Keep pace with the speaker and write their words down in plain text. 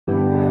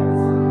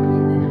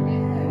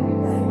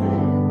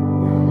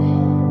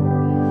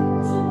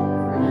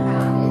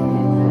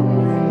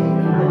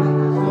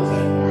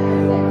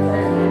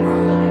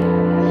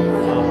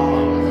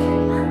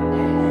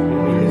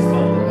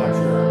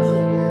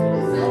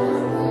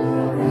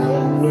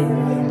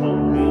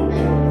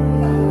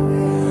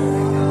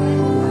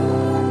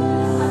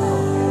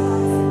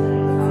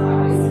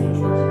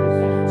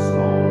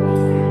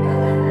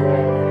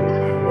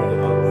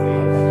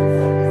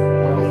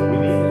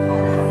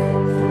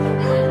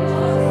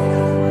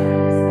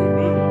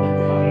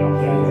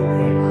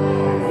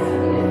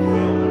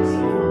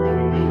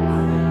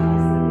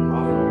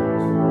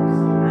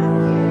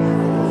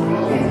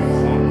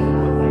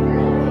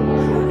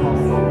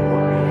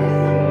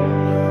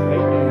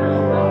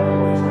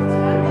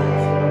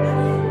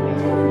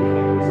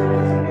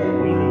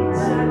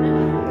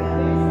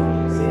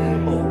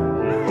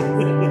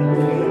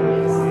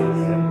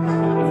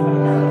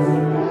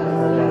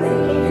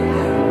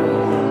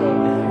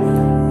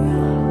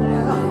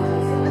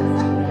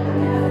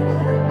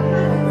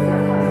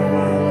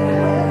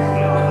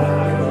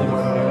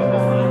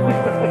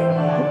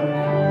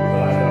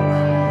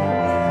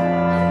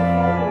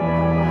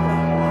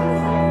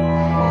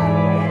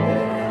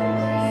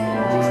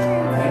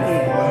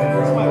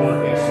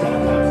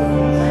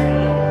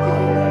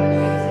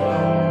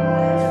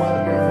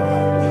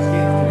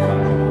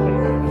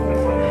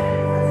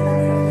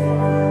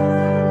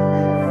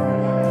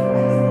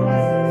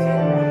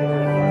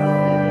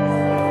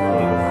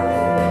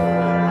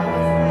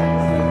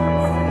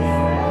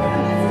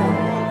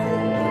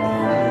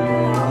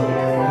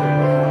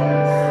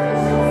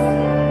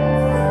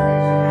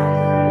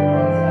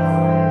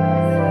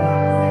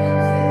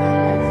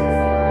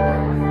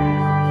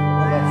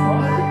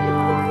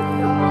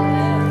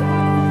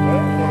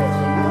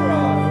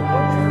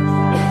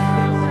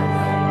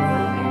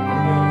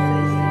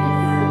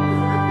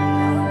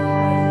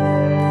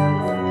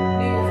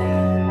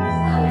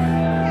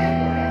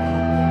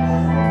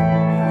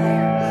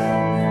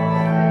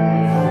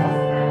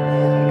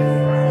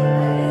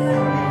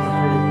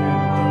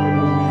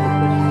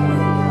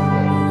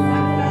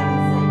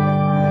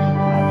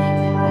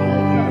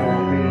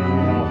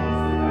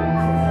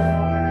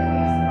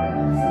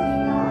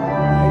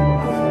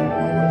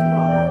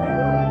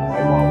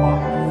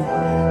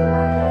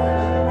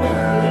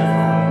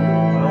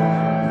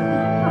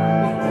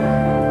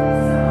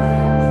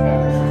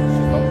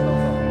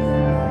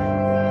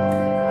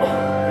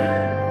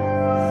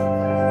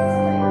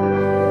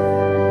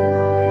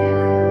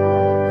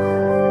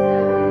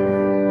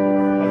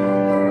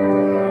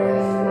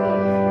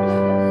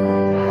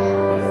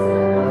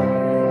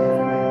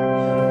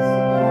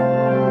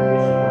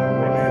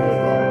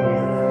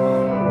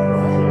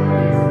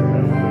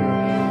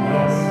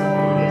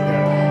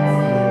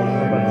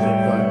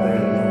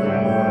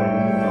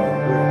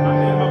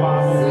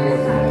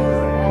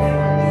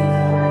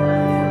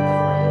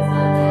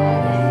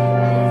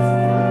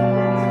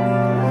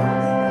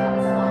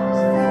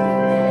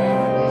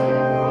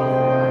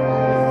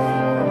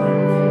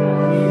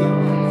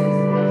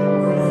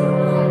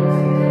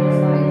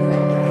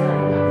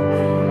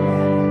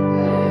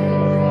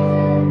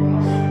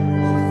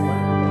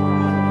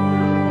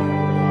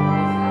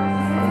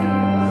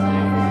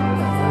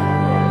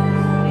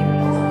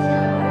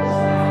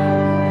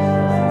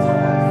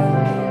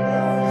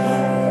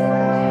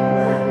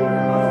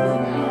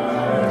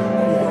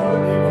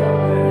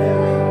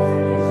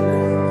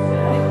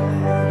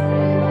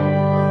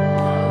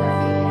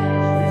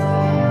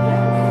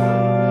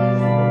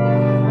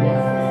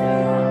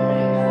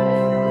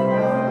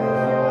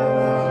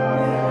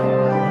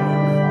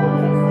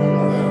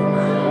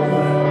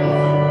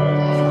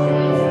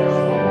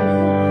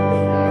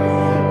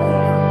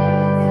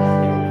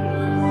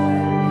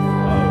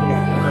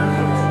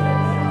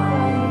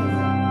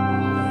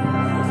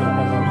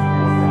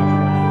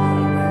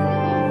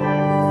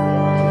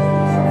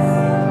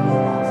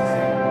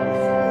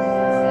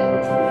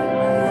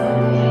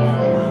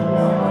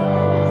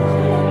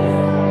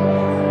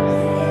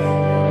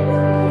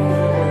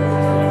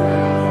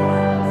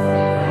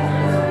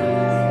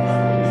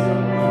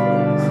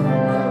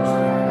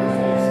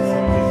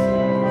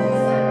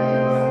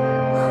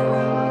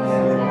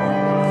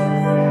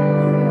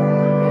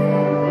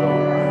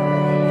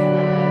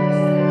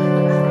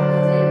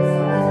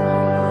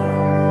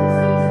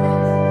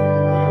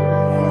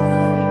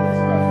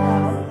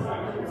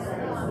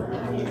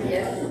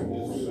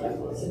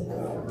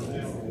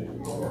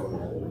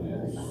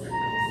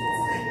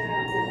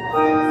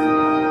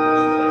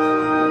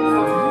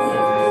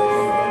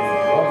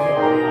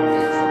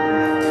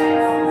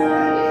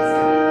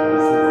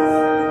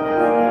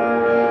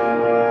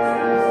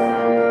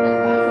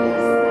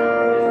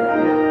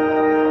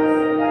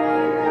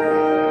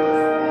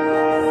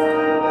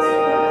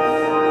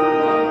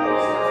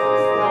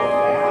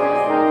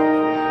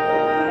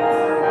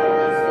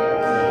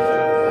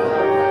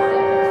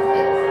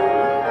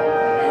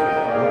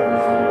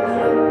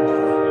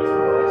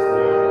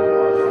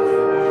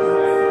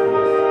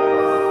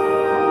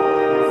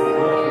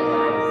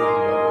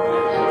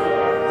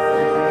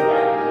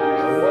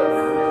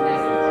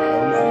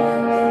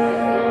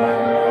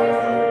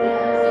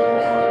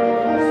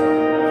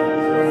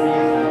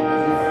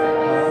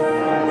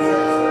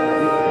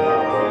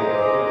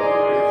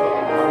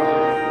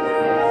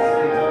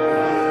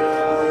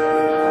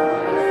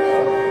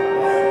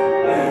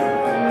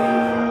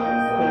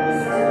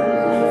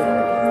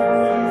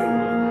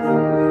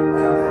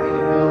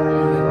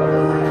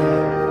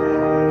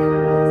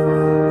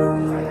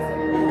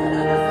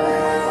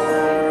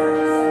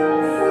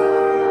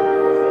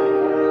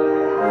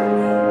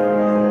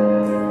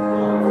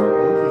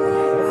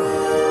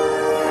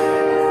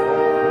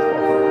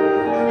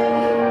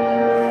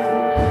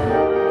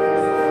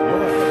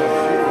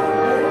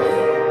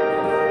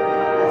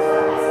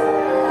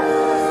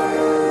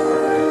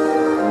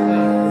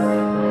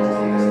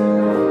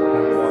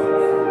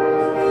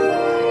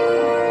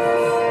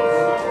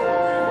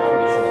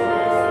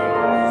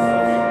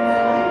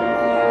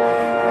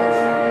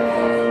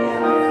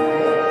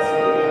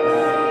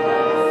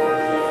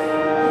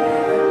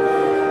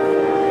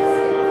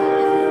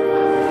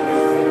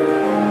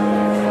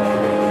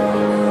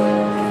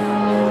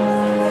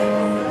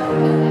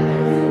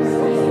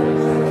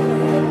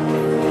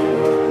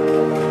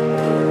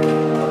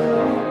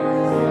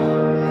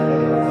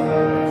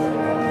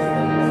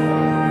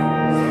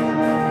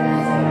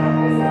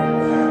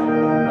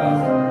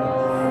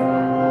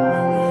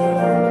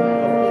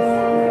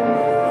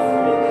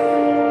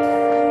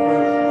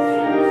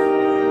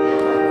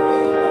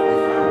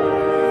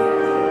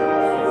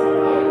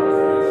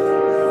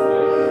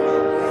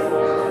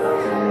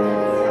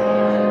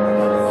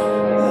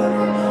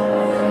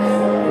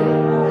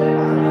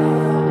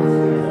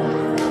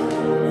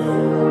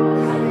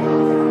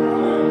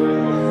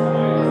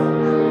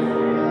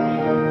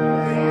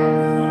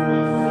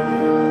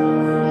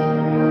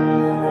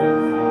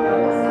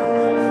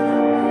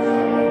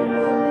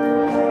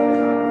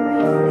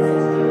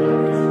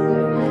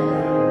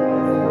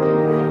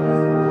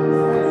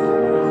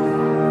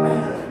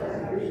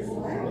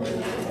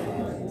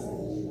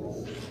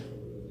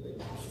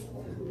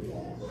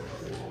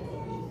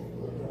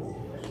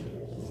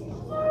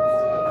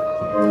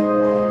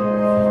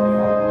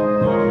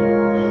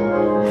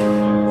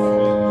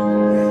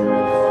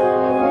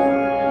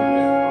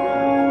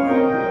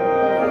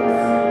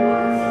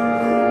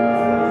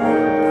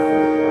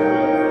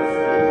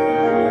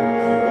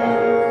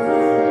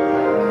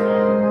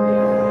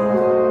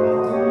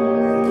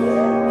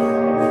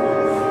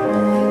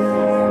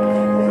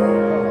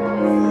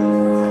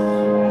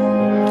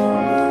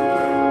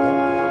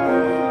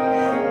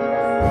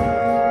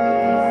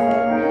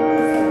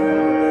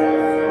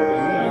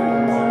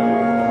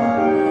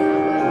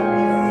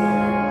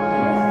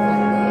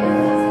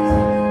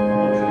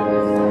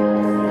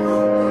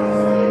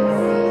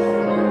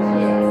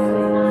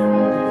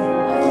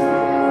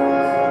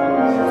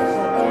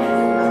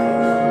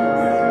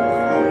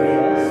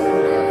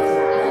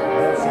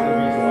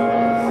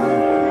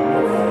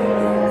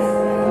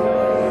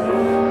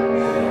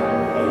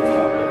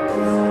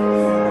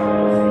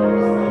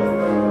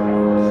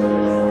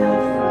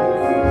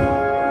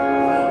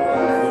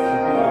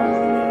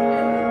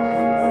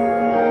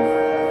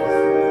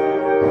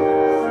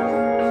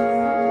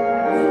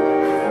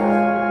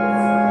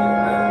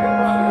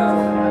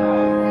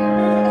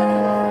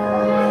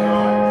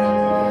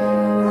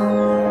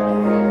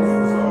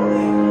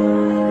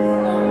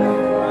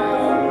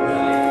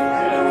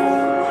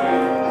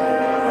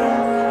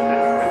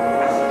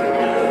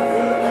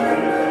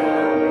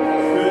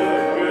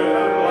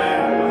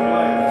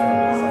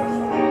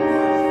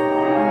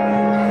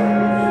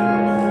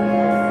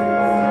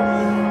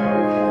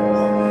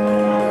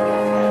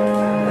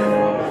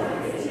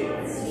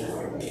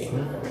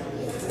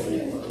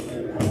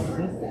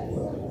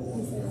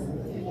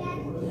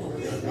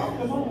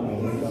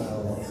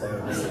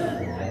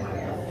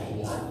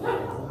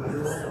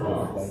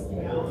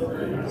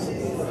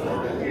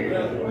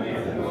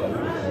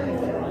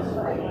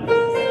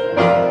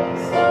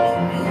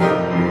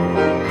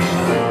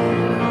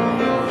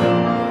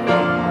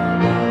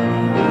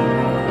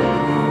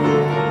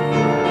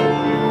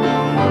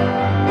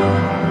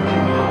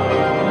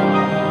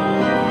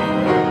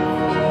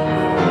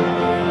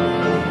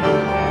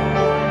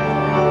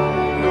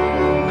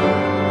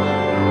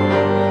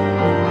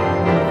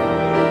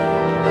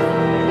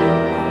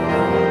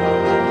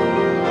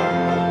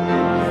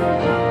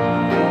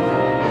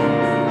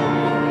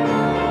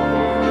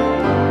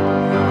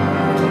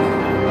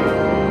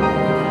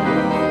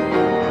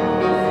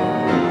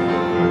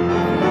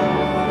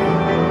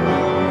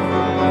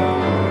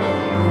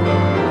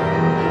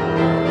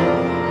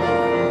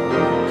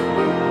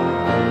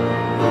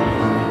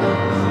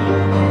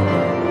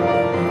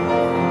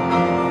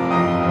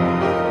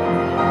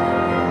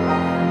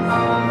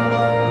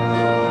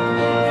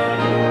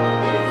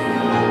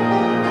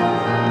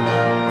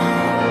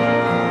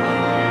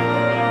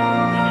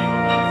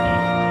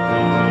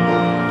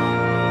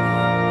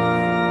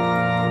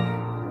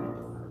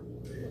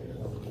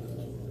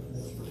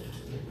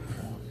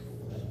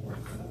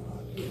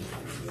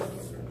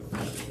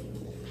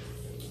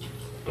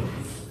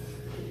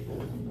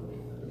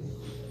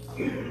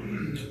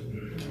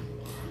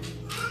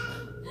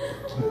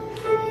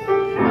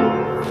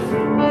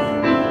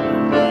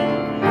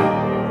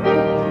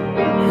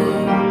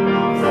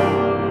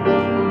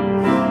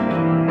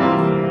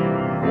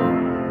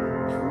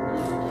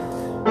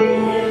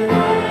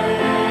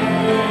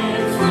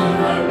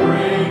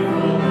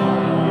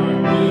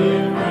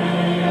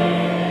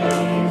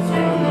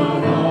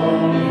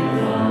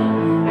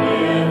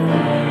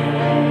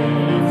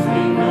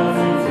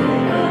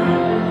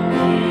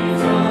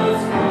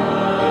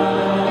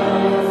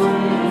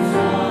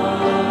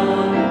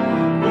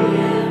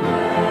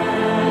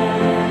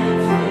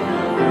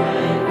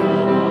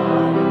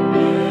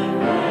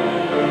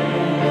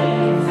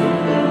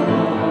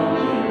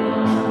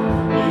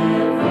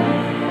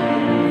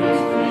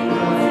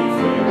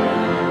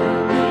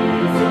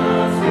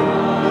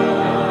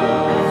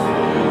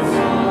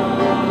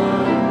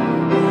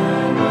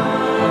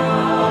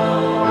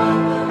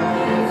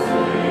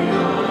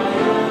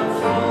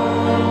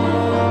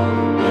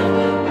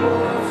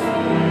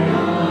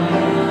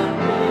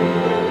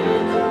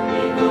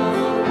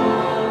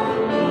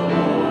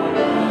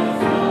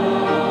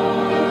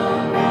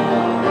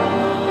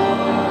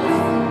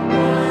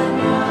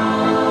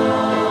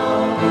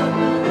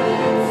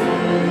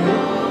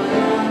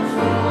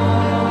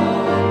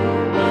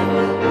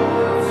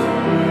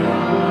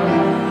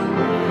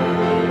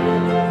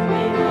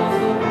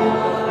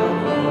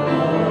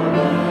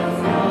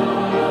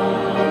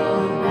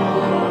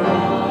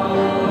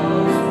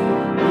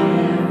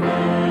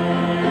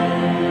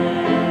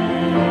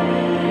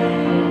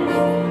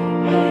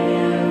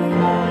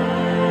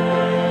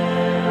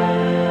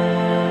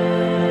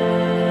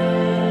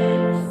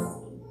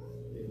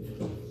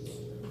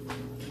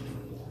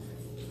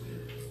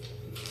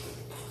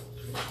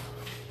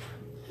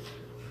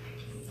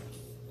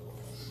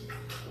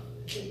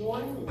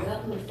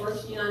welcome to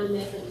First United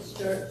Methodist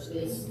Church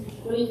this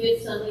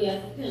 25th Sunday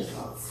after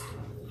Pentecost.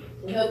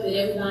 We hope that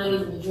everybody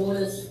will join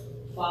us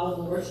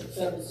following the worship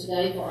service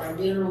today for our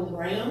dinner on the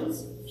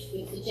grounds.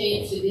 It's a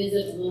chance to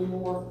visit a little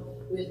more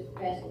with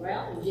Pastor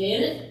Ralph and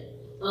Janet.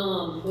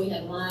 We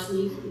have live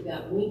music. We've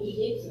got Winky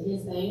Hicks and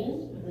his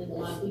band. I think a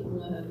lot of people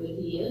know how good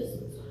he is.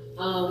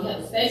 We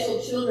have a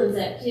special children's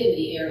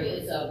activity area.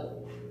 It's an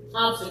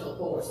obstacle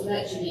course, so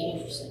that should be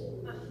interesting.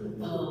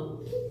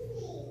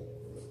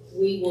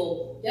 We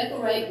will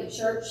decorate the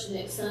church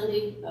next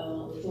Sunday, the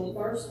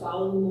 21st,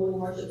 following the morning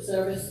worship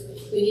service.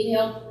 We need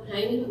help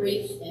hanging the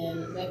wreaths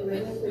and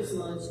decorating the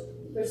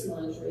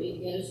Christmas tree to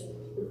get us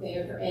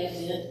prepared for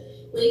Advent.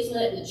 Please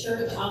let the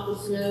church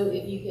office know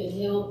if you can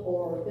help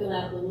or fill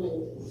out the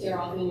little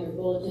tear-off in your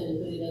bulletin and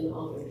put it in the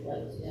offering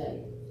plate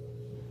today.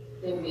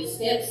 There will be a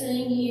step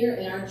singing here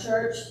at our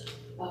church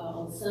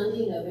on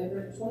Sunday,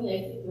 November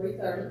 28th at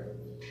 3:30.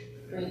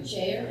 Bring a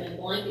chair and a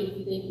blanket if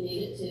you think you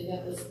need it to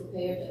help us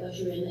prepare to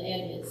usher in the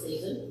Advent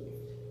season.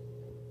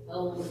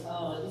 On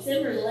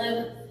December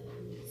 11th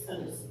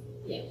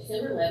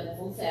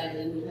on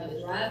Saturday, we'll have a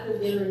drive-through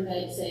dinner and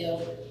bake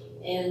sale,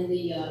 and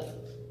the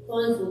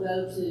funds will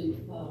go to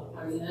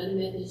our United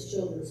Methodist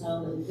Children's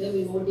Home, and there'll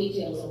be more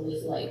details on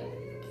this later.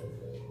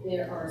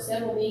 There are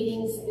several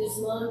meetings this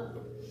month.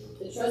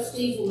 The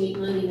trustees will meet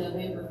Monday,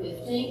 November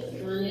 15th, the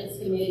Finance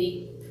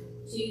Committee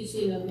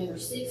Tuesday, November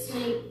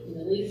 16th, and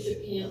the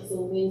Leadership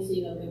Council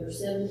Wednesday, November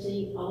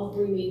 17th. All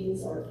three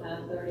meetings are at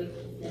 5:30,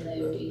 and they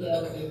will be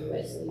held in the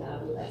Wesley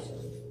Bible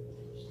Baptist.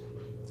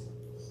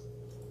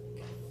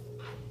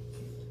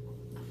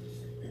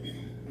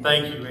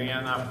 Thank you,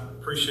 Ann. I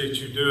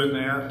appreciate you doing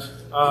that.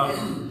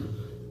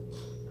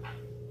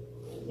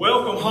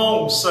 Welcome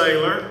home,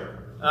 sailor.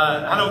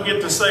 I don't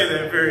get to say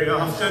that very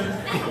often.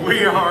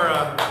 We're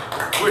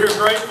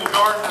grateful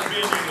Gardner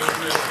Vineyard is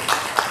with us.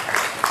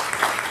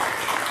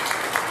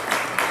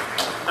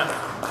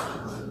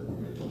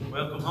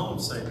 Welcome home,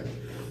 sailor.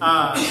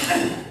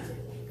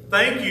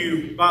 Thank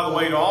you, by the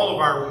way, to all of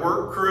our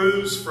work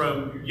crews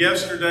from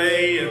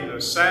yesterday and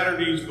the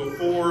Saturdays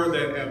before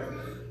that have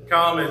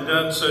come and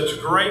done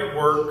such great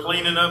work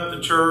cleaning up the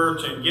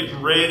church and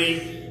getting ready.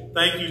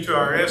 Thank you to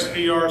our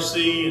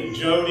SPRC and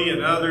Jody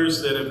and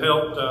others that have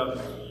helped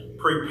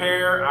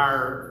prepare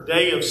our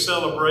day of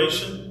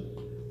celebration.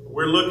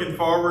 We're looking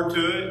forward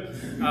to it.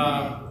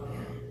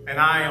 And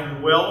I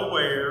am well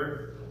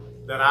aware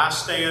that I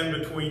stand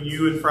between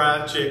you and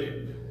fried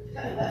chicken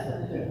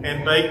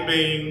and baked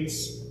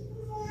beans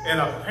and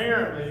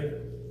apparently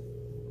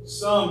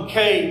some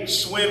cake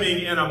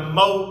swimming in a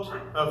moat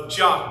of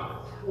chocolate.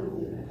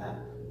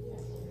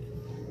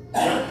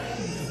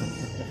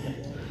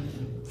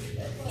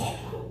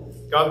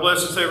 God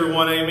bless us,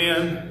 everyone.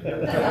 Amen.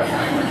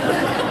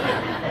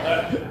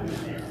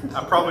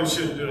 I probably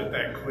shouldn't do it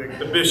that quick.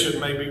 The bishop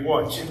may be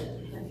watching.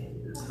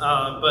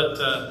 But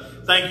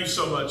thank you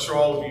so much for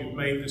all of you who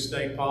made this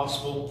day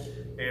possible,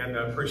 and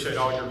I appreciate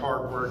all your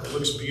hard work. It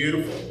looks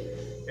beautiful,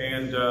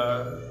 and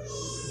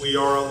we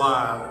are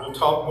alive. We'll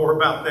talk more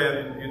about that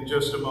in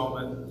just a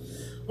moment.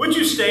 Would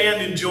you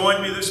stand and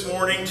join me this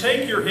morning?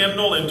 Take your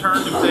hymnal and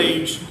turn to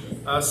page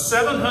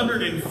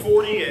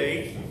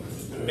 748,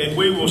 and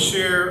we will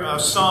share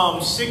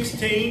Psalm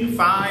 16,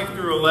 5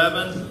 through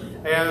 11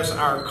 as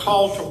our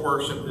call to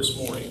worship this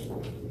morning.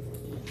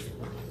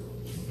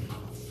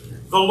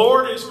 The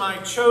Lord is my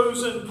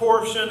chosen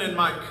portion and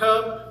my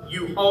cup,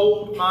 you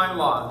hold my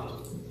lot.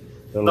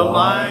 The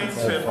lines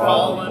have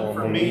fallen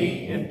for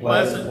me in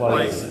pleasant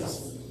places.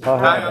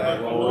 I have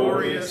a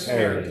glorious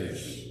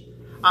heritage.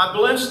 I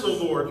bless the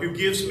Lord who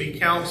gives me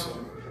counsel.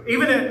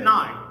 Even at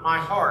night, my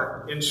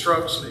heart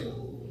instructs me.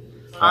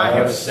 I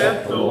have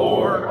set the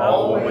Lord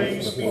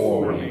always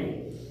before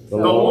me. The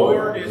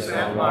Lord is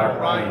at my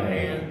right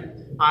hand.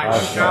 I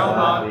shall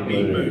not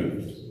be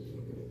moved.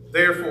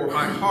 Therefore,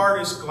 my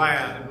heart is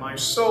glad and my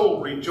soul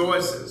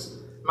rejoices.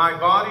 My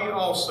body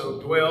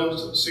also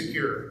dwells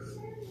secure.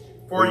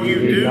 For you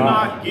do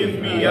not give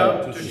me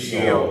up to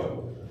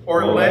Sheol,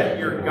 or let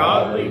your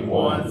godly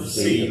one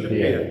see the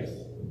pit.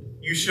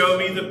 You show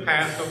me the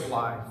path of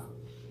life.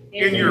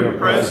 In your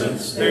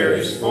presence there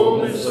is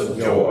fullness of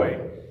joy.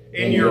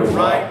 In your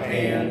right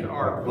hand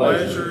are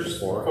pleasures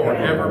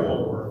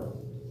forevermore.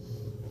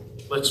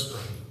 Let's pray.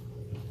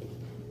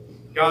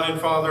 God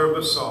and Father of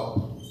us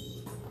all,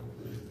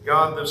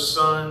 God the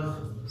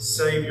Son,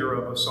 Savior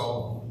of us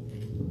all,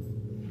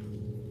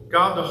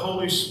 God the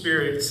Holy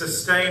Spirit,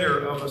 Sustainer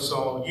of us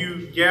all,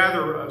 you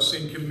gather us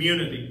in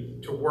community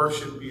to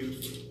worship you.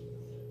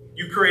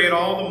 You create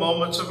all the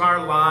moments of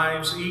our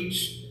lives,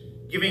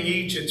 giving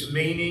each its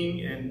meaning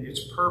and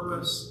its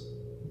purpose.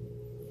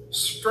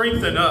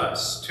 Strengthen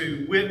us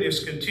to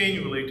witness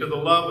continually to the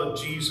love of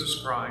Jesus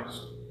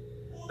Christ,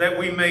 that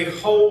we may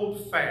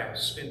hold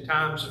fast in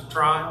times of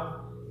trial,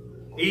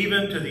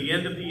 even to the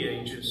end of the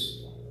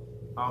ages.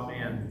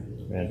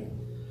 Amen. Amen.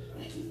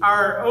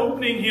 Our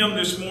opening hymn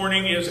this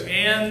morning is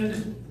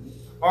 "And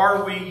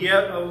Are We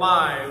Yet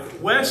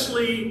Alive?"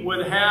 Wesley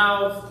would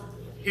have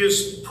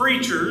his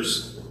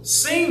preachers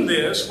sing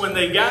this when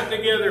they got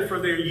together for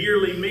their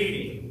yearly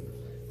meeting.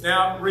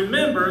 Now,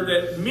 remember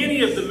that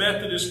many of the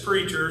Methodist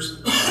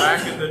preachers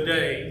back in the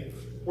day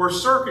were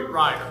circuit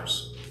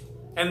riders.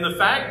 And the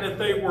fact that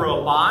they were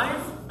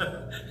alive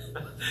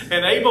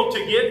and able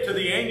to get to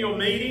the annual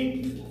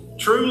meeting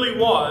truly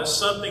was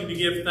something to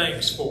give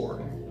thanks for.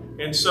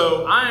 And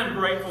so I am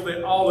grateful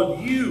that all of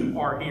you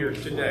are here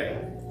today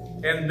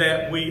and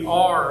that we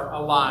are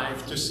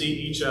alive to see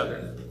each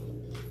other.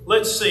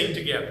 Let's sing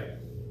together.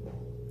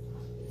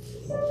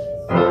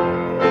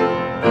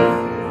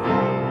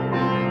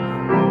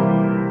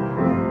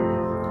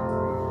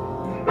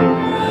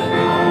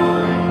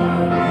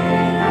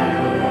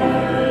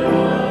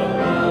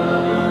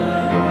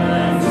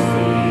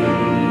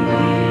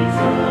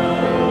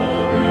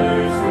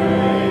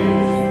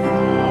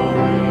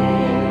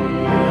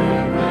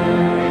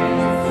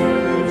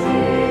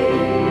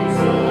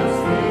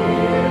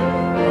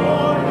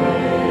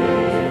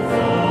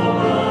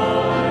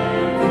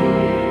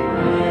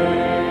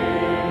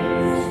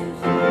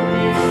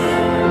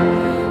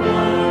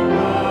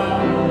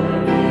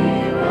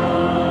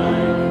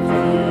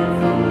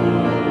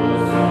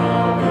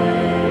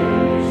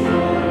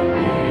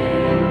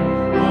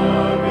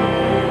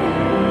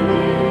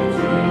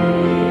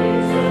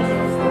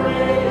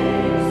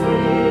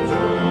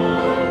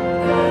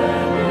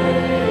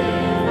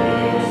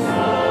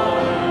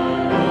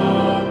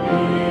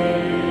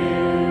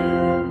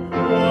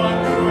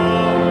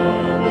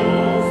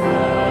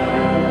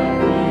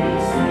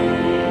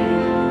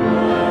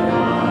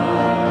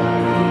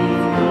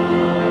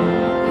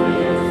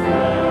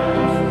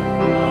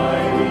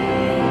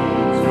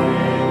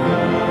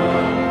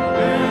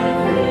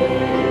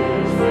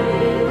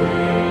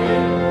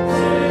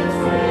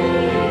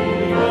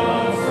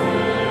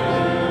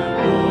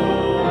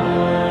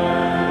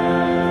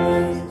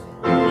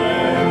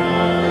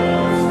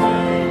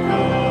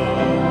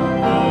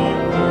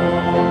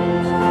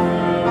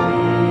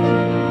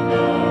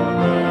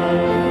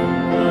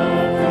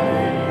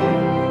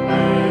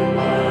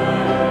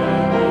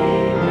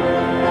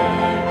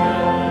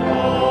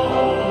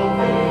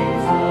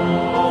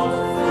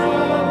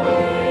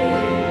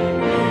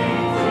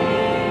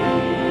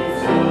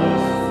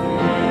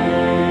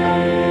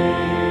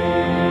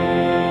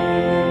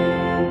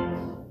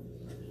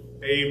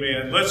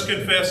 Let's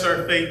confess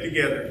our faith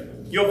together.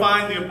 You'll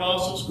find the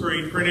Apostles'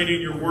 Creed printed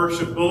in your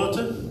worship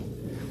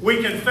bulletin.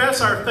 We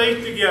confess our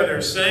faith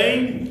together,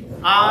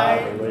 saying,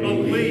 I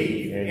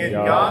believe in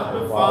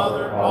God the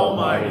Father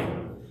Almighty,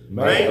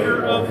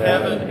 maker of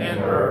heaven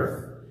and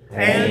earth,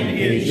 and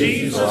in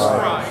Jesus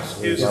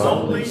Christ, his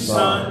only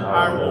Son,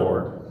 our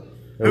Lord,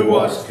 who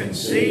was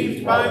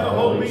conceived by the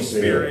Holy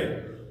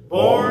Spirit,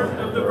 born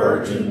of the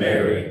Virgin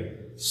Mary,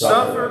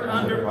 suffered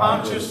under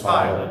Pontius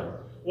Pilate,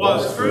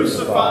 was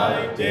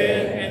crucified,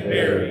 dead, and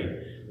buried.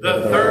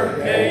 The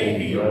third day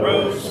he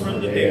rose from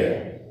the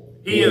dead.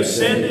 He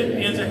ascended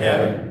into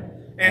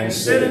heaven, and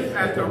sitteth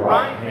at the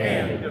right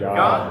hand of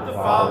God the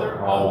Father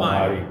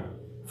Almighty.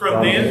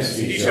 From thence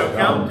he shall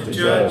come to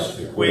judge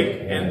the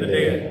quick and the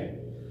dead.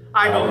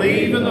 I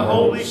believe in the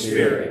Holy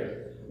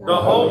Spirit, the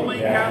holy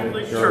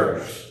Catholic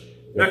Church,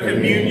 the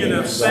communion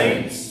of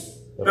saints,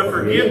 the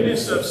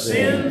forgiveness of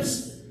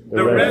sins,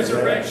 the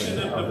resurrection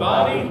of the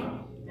body,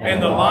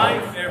 and the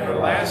life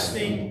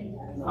everlasting.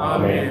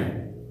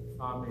 Amen.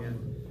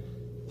 Amen.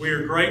 We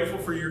are grateful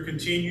for your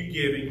continued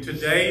giving.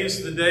 Today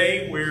is the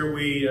day where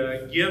we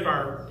give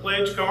our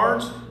pledge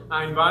cards.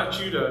 I invite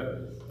you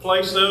to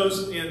place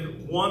those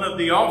in one of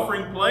the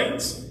offering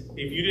plates.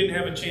 If you didn't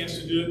have a chance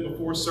to do it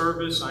before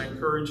service, I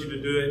encourage you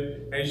to do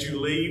it as you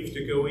leave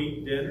to go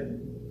eat dinner.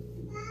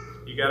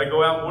 You got to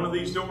go out one of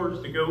these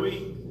doors to go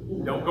eat.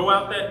 Don't go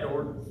out that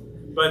door.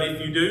 But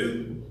if you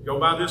do, go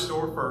by this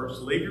door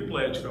first. Leave your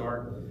pledge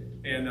card.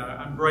 And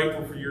I'm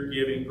grateful for your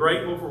giving,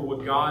 grateful for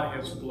what God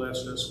has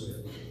blessed us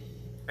with.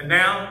 And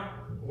now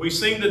we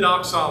sing the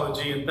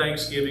doxology in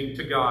thanksgiving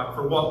to God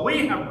for what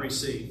we have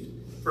received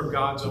from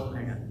God's own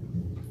hand.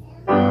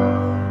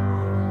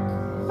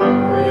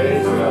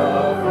 Praise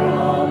God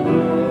from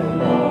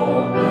whom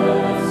all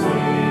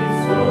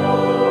blessings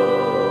flow.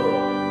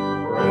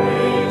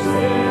 Praise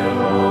Him,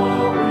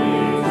 all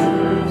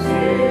creatures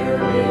here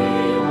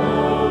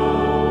below.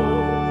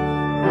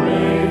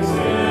 Praise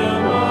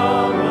Him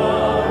above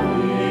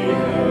the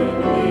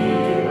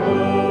heavenly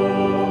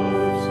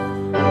hosts.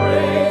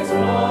 Praise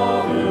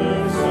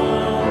Father,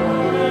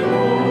 Son, and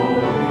Holy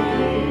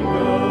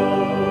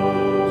Ghost.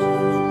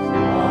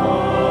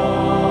 Amen.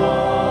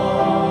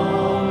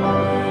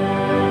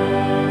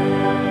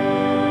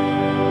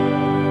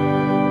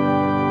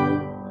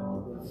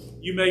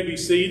 You may be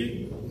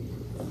seated.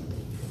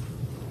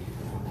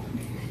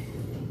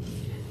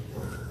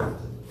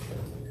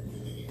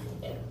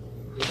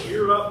 If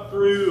you're up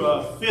through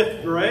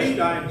 5th grade,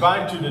 I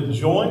invite you to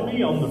join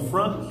me on the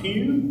front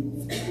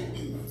pew.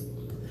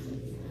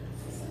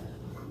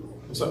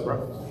 What's up,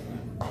 bro?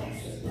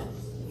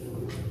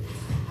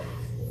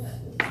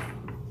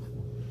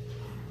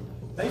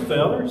 Hey,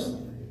 fellas.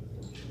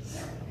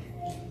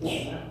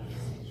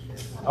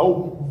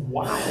 Oh,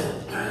 wow.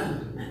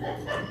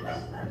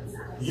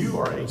 You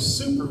are a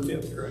super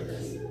fifth grader.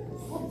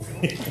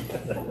 Okay.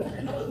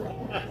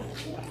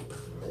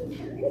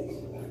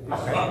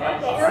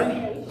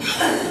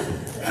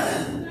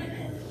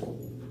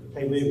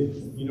 Hey, Liv,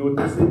 you know what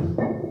this is?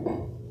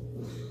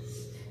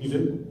 You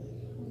do?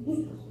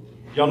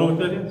 Y'all know what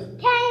that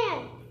is?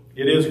 Can.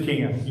 It is a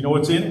can. You know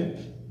what's in it?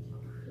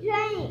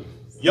 Drink.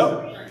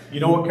 Yup. You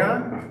know what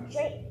kind?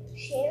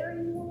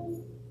 Cherry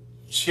wine.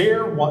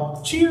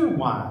 Cheer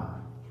wine.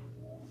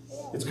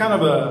 It's kind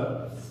of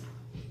a,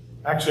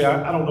 actually,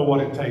 I don't know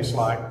what it tastes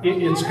like.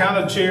 It's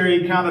kind of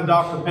cherry, kind of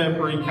Dr.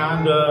 Peppery,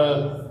 kind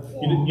of,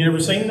 you never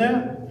seen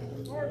that?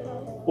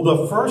 Well,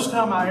 the first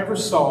time I ever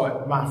saw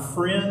it, my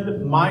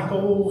friend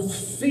Michael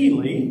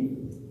Feely,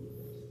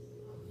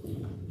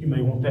 you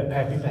may want that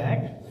pappy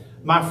back.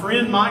 My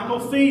friend Michael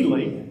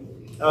Feely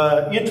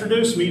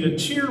introduced me to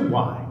cheer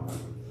wine.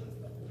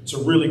 It's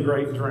a really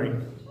great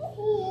drink.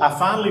 I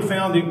finally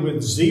found it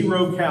with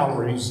 0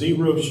 calories,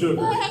 0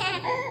 sugar.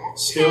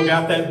 Still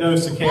got that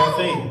dose of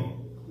caffeine.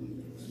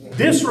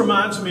 This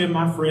reminds me of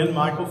my friend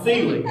Michael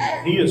Feely.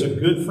 He is a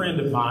good friend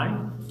of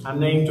mine. I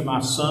named my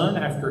son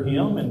after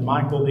him and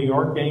Michael the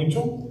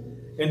Archangel.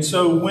 And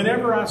so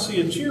whenever I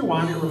see a cheer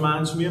wine, it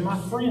reminds me of my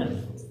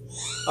friend.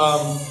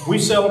 We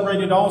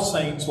celebrated All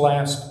Saints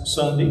last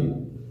Sunday.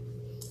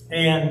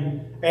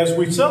 And as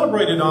we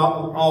celebrated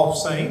All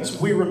Saints,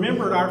 we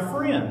remembered our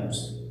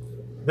friends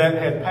that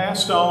had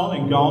passed on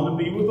and gone to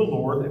be with the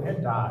Lord, that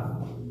had died.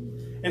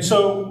 And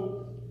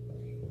so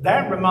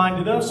that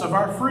reminded us of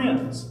our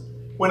friends.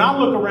 When I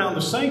look around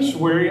the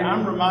sanctuary,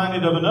 I'm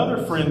reminded of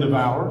another friend of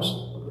ours,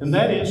 and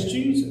that is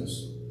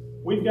Jesus.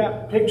 We've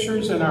got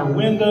pictures in our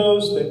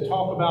windows that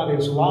talk about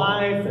his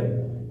life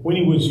and when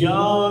he was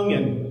young.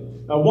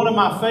 And one of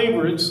my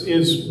favorites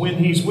is when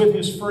he's with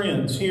his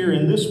friends here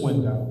in this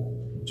window,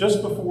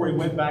 just before he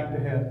went back to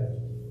heaven.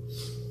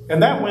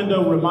 And that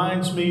window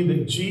reminds me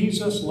that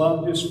Jesus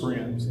loved his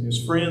friends and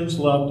his friends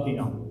loved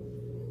him.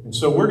 And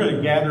so we're going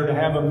to gather to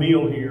have a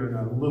meal here in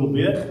a little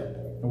bit.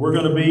 And we're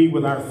going to be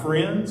with our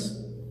friends.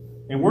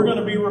 And we're going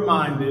to be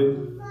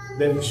reminded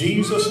that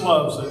Jesus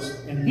loves us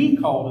and he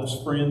called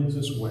us friends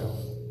as well.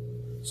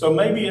 So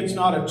maybe it's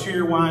not a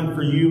cheer wine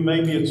for you.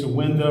 Maybe it's a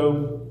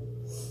window.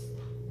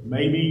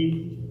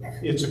 Maybe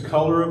it's a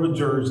color of a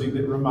jersey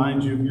that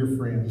reminds you of your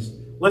friends.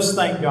 Let's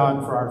thank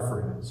God for our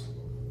friends.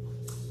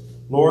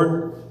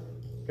 Lord,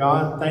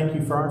 God, thank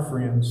you for our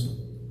friends.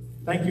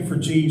 Thank you for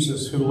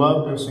Jesus who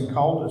loved us and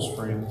called us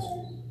friends.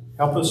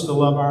 Help us to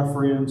love our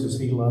friends as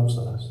he loves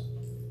us.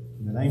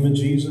 In the name of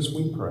Jesus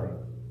we pray.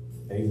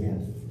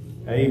 Amen.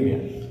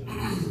 Amen.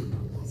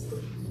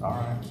 All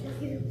right.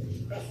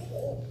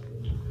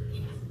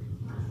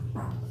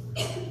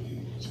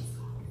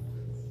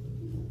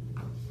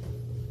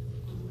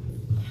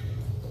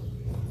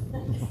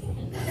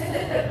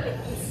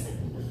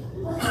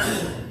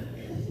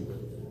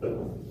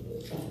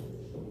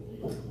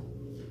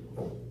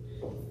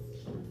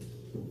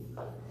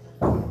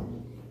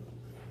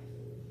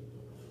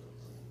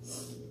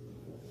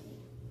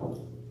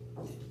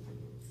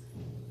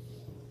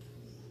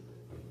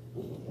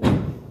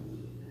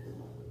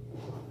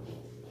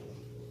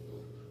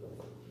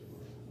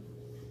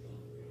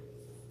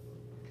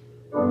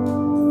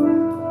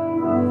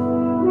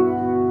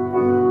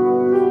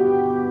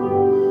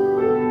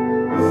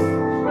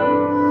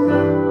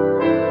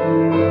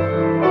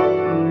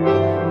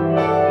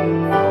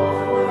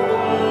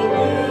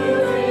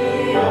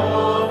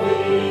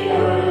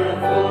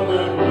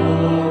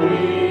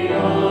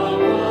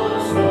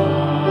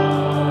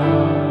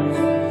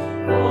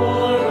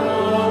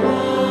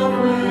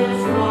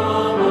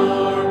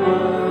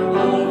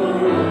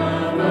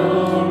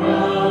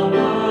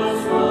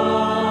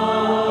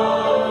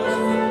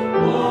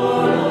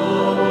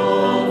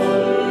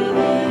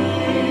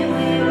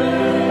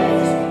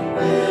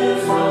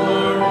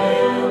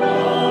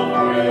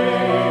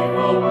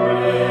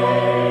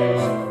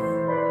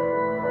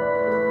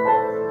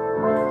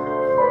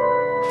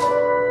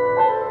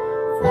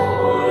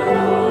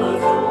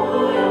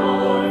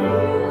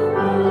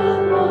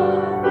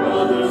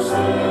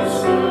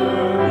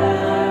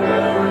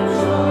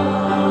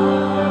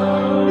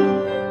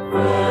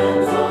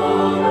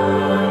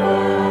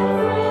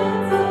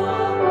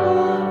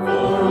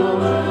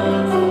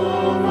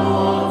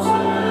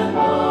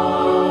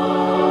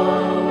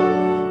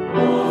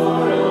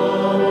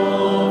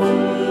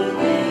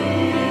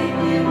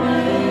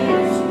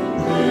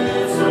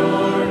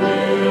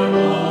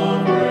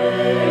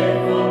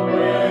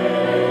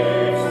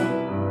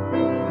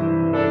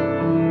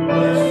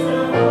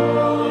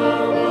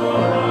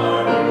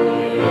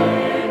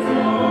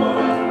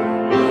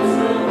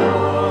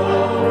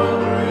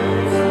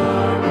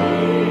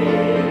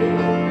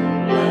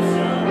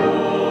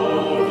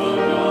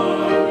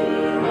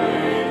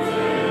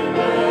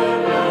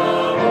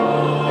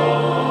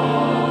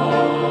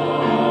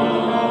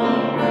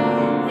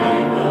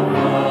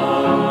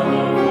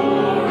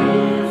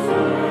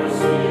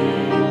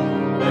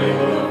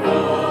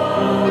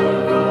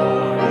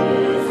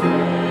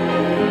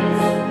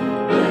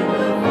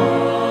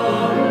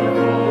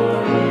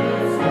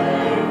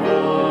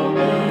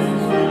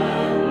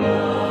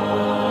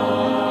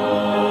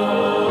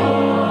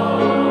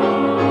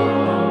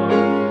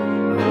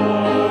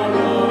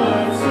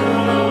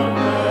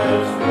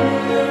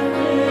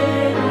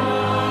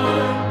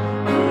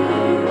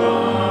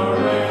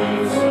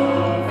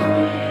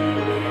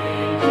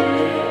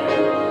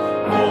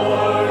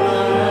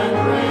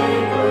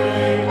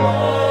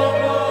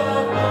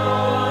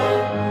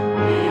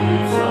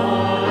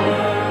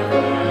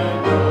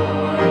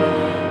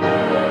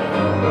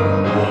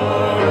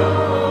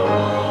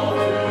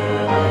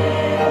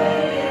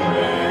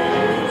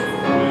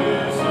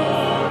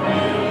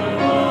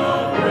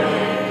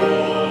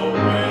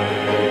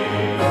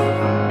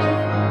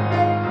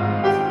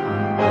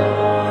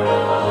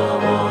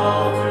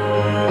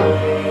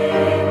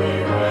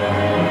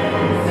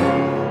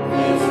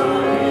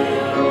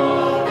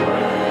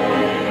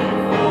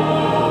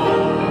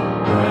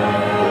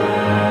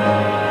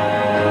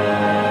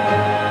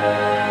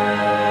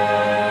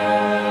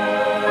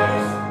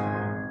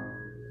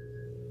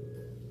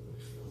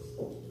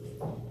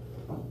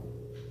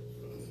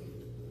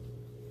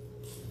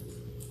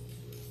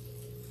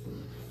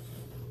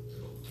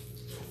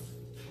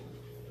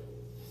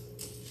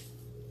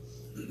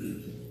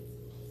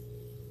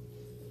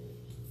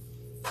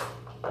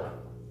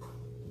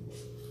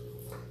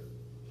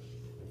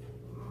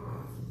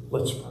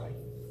 Let's pray.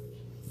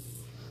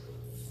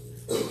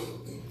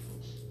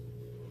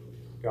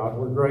 God,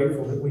 we're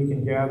grateful that we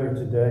can gather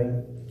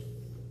today.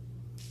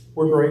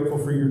 We're grateful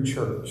for your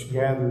church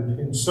gathered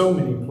in so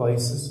many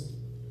places.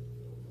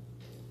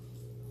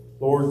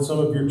 Lord, some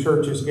of your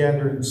churches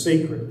gather in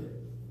secret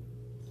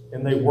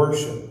and they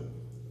worship.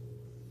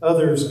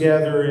 Others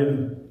gather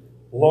in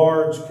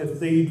large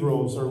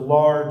cathedrals or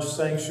large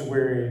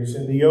sanctuaries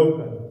in the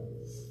open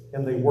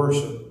and they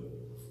worship.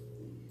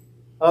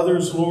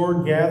 Others,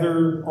 Lord,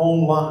 gather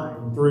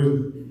online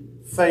through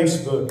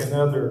Facebook and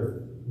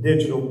other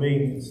digital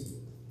means,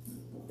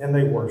 and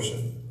they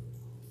worship.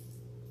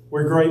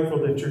 We're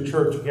grateful that your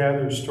church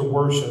gathers to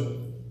worship.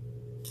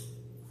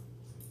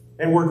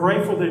 And we're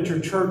grateful that your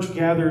church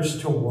gathers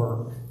to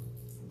work.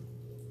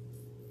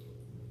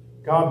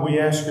 God, we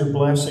ask your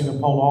blessing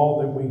upon all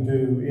that we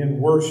do in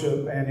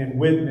worship and in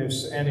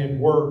witness and in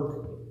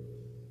work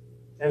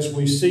as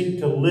we seek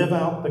to live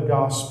out the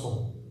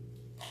gospel.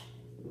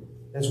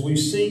 As we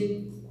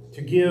seek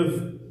to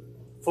give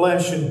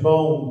flesh and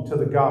bone to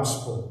the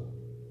gospel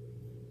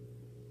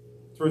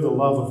through the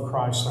love of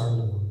Christ our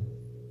Lord.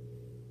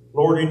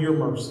 Lord, in your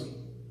mercy,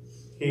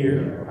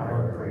 hear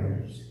our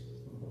prayers.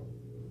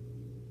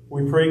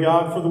 We pray,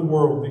 God, for the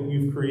world that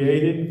you've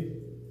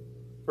created,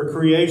 for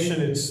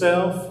creation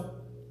itself,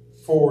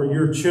 for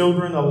your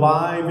children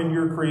alive in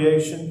your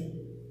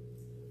creation,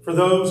 for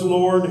those,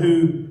 Lord,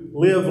 who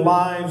live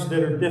lives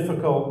that are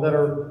difficult, that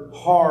are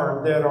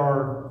hard, that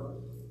are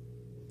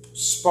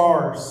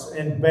sparse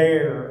and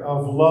bare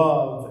of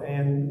love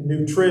and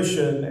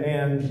nutrition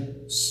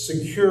and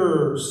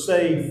secure,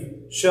 safe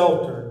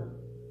shelter.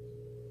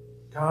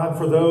 God,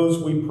 for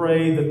those we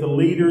pray that the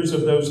leaders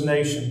of those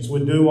nations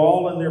would do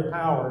all in their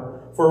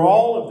power for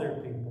all of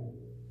their people,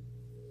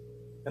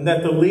 and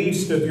that the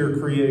least of your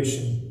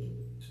creation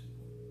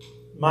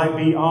might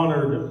be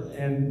honored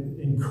and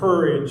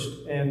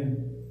encouraged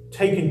and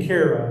taken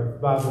care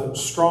of by the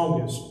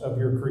strongest of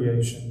your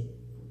creation.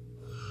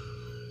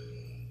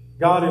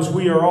 God, as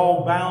we are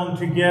all bound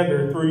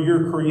together through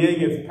your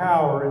creative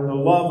power and the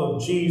love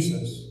of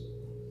Jesus,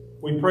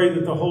 we pray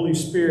that the Holy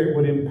Spirit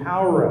would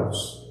empower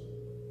us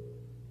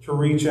to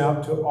reach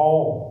out to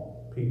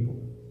all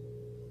people.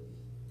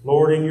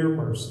 Lord, in your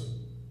mercy,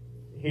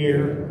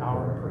 hear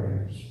our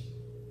prayers.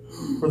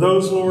 For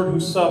those, Lord, who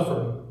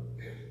suffer,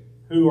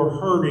 who are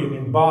hurting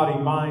in body,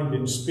 mind,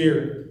 and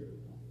spirit.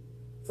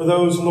 For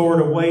those, Lord,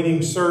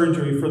 awaiting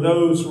surgery. For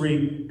those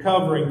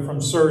recovering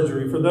from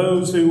surgery. For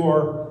those who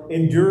are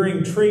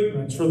enduring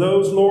treatments. For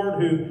those,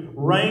 Lord, who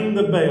rang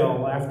the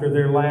bell after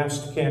their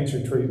last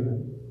cancer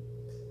treatment.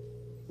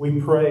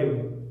 We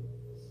pray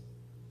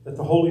that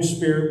the Holy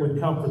Spirit would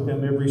comfort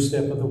them every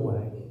step of the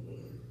way.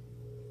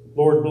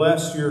 Lord,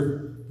 bless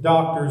your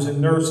doctors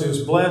and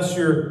nurses. Bless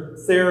your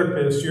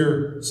therapists,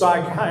 your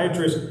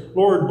psychiatrists.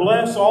 Lord,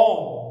 bless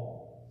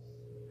all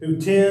who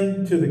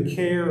tend to the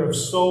care of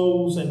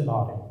souls and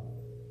body.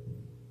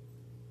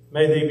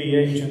 May they be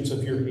agents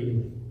of your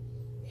healing.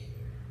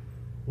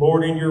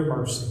 Lord, in your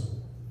mercy,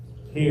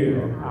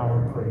 hear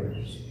our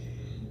prayers.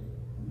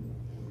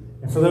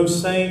 And for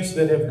those saints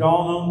that have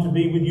gone on to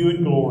be with you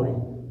in glory,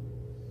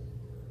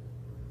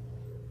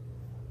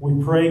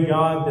 we pray,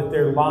 God, that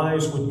their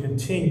lives would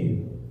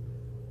continue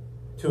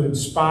to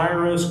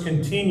inspire us,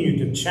 continue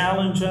to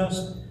challenge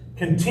us,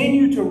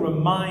 continue to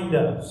remind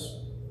us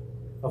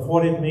of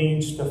what it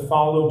means to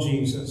follow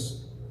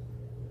Jesus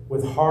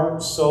with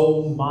heart,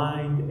 soul,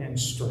 mind, and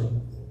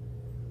strength,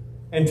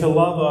 and to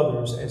love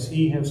others as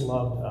he has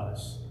loved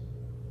us.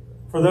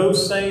 For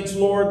those saints,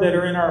 Lord, that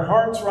are in our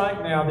hearts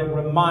right now that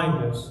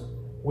remind us,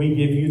 we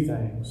give you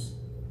thanks.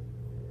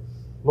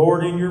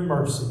 Lord, in your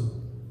mercy,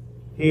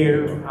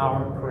 hear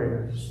our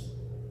prayers.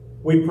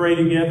 We pray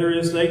together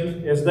as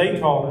they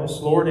taught us,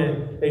 Lord,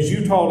 and as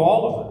you taught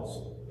all of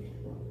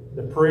us,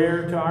 the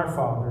prayer to our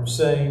Father,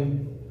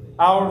 saying,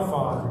 Our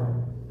Father,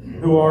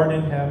 who art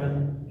in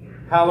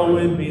heaven,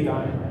 hallowed be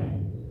thy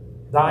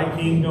name. Thy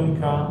kingdom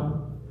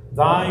come,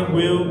 thy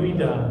will be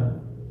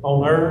done,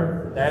 on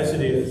earth as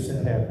it is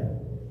in heaven.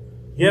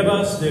 Give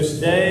us this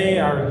day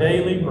our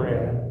daily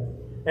bread,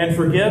 and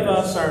forgive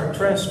us our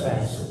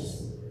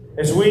trespasses,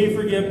 as we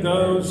forgive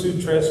those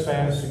who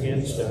trespass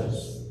against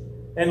us.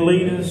 And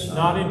lead us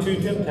not into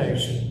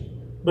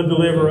temptation, but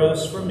deliver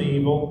us from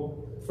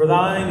evil. For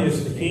thine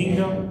is the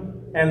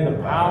kingdom, and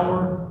the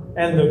power,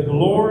 and the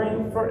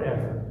glory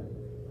forever.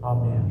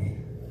 Amen.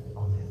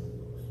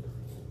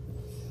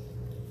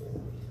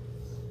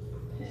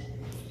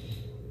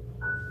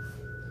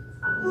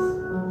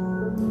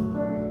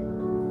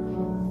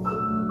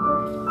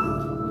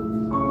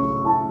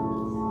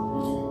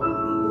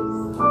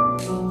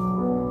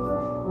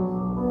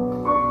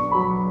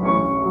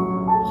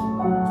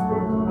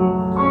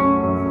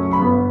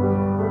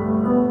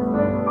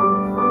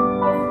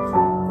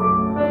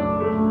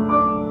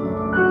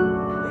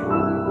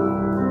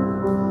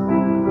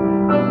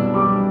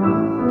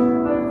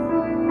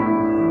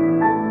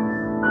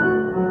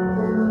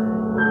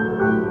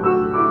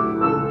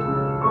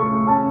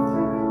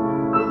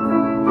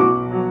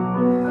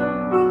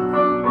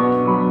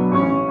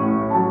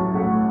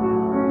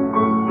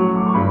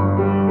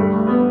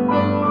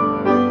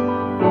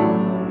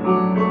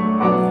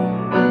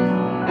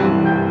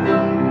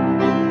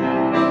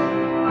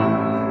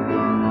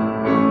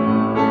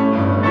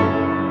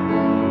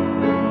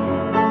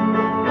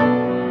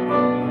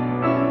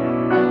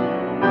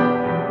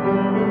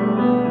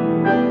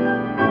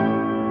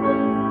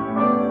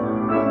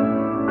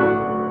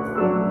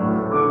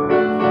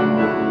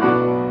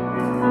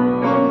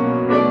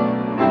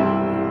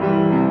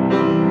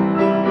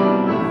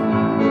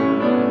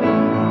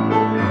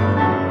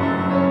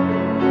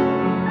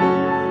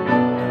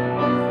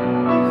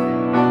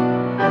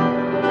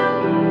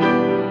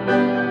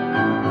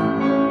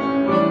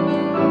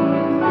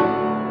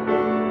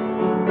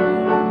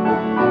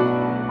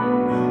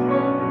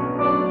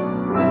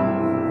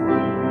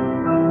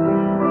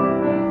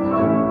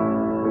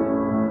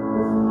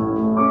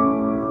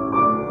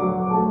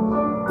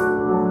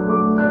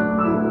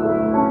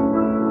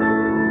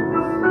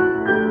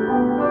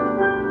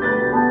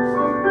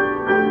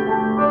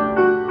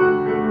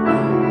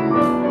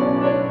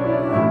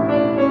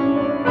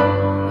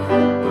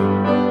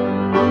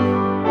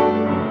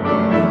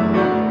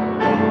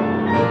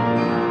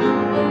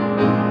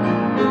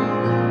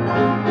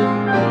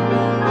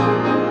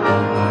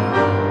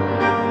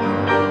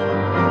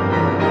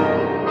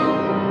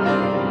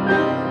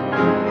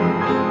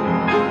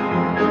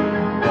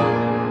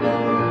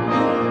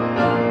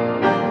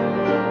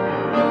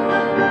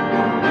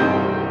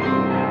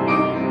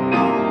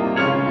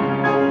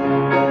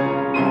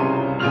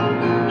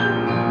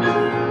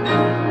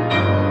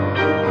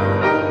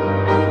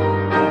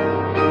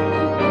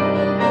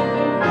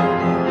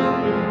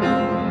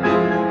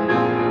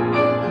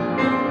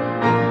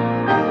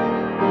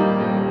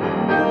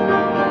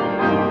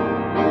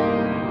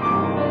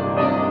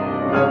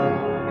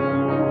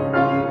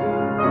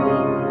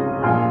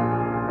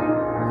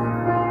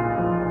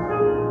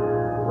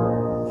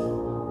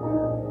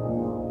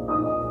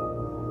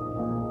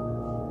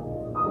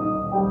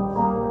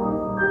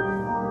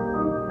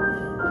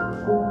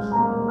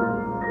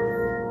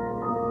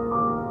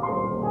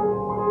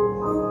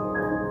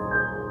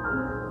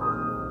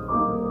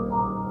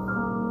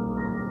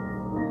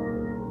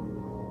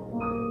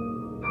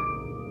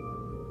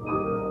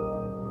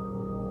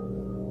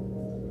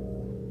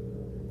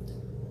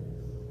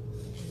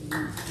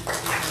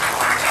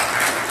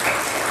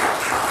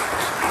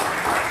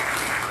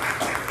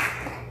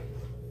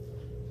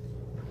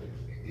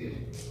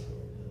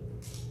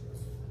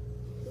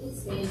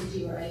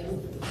 we're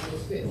able to the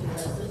scripture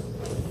lesson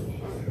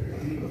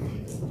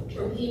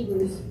from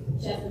Hebrews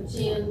chapter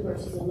 10,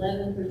 verses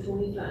 11 through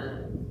 25.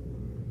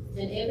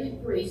 And every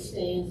priest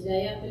stands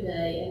day after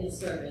day at his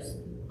service,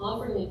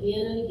 offering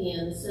again and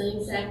again the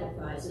same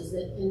sacrifices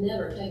that can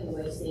never take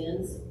away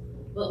sins.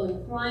 But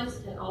when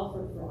Christ had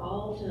offered for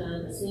all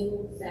time a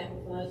single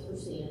sacrifice for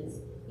sins,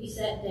 he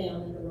sat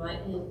down at the right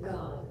hand of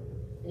God,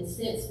 and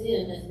since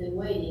then has been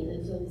waiting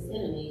until his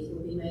enemies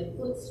would be made a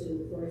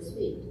footstool for his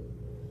feet.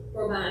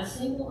 For by a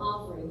single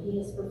offering he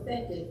has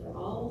perfected for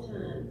all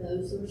time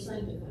those who are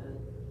sanctified.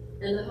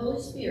 And the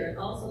Holy Spirit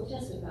also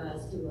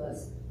testifies to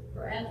us,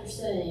 for after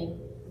saying,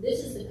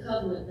 "This is the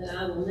covenant that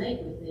I will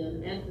make with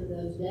them after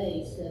those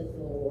days, says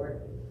the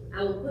Lord.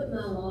 I will put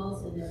my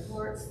laws in their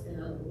hearts,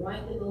 and I will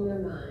write them on their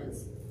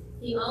minds."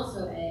 He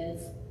also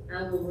adds,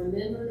 "I will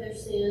remember their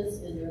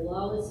sins and their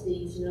lawless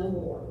deeds no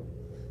more.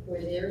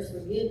 Where there is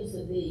forgiveness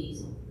of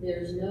these, there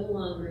is no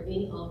longer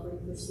any offering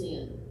for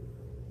sin."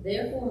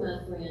 Therefore,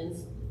 my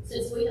friends,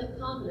 since we have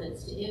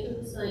confidence to enter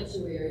the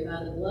sanctuary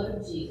by the blood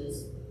of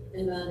Jesus,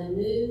 and by the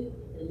new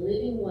and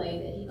living way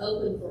that he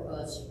opened for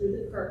us through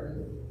the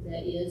curtain,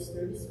 that is,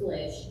 through his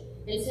flesh,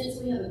 and since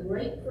we have a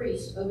great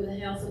priest over the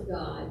house of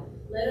God,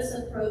 let us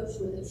approach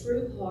with a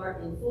true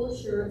heart and full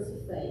assurance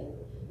of faith,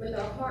 with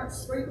our hearts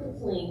sprinkled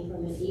clean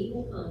from an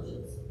evil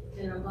conscience,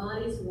 and our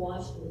bodies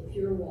washed with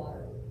pure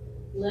water.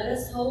 Let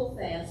us hold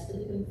fast to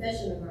the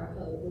confession of our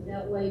hope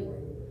without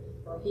wavering,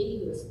 for he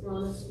who has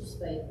promised is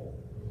faithful.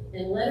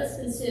 And let us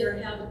consider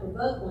how to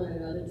provoke one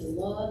another to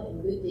love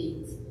and good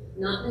deeds,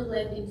 not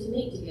neglecting to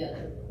meet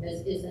together,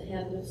 as is the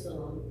habit of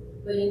some,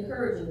 but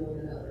encouraging one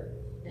another,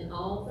 and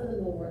all for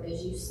the more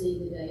as you see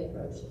the day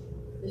approaching.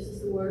 This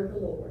is the word of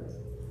the Lord.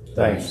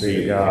 Thanks be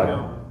to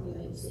God. You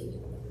may be seated.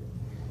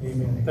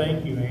 Amen.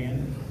 Thank you,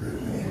 Ann.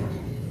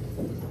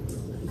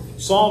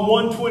 Psalm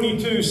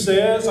 122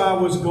 says, "I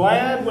was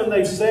glad when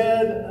they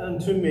said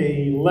unto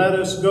me, let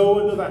us go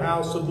into the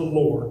house of the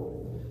Lord."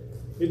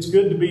 It's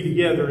good to be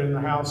together in the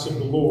house of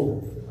the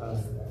Lord.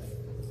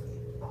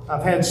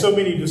 I've had so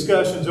many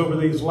discussions over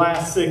these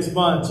last 6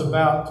 months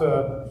about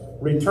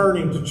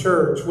returning to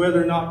church,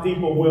 whether or not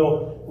people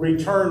will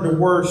return to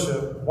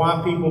worship,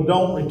 why people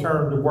don't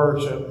return to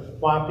worship,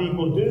 why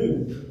people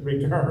do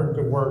return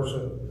to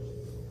worship,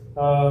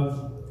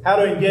 how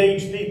to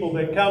engage people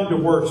that come to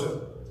worship,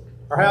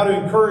 or how to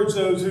encourage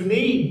those who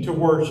need to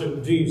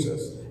worship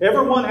Jesus.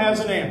 Everyone has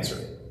an answer.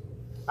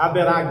 I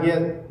bet I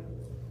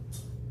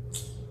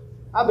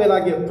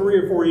get 3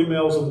 or 4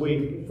 emails a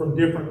week from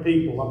different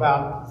people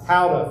about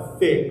how to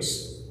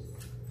fix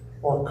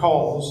or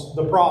cause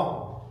the problem.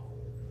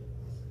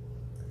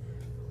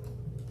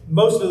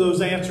 Most of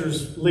those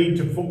answers lead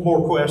to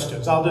more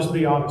questions. I'll just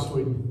be honest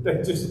with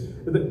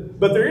you.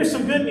 But there is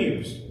some good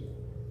news.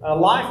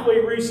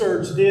 Lifeway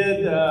Research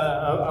did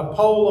a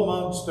poll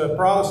amongst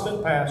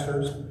Protestant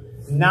pastors.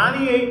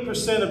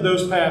 98% of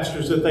those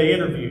pastors that they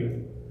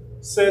interviewed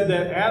said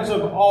that as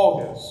of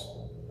August,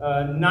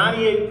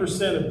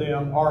 98% of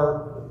them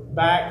are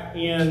back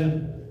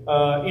in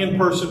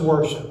in-person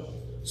worship.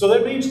 So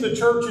that means the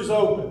church is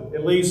open.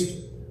 At least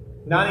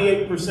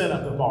 98%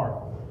 of them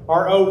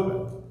are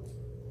open.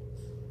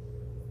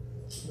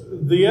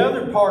 The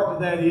other part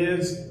of that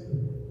is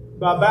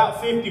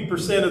about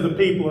 50% of the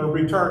people are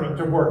returning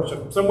to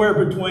worship.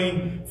 Somewhere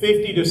between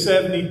 50 to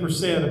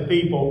 70% of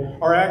people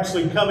are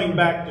actually coming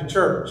back to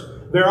church.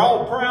 They're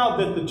all proud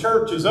that the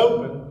church is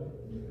open,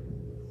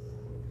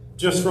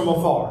 just from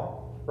afar,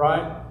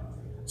 right?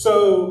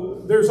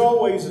 So there's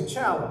always a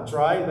challenge,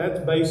 right? That's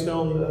based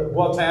on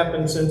what's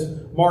happened since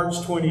March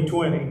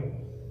 2020.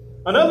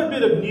 Another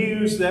bit of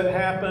news that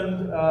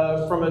happened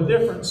from a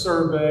different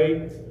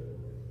survey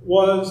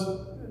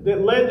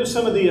that led to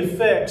some of the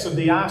effects of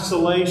the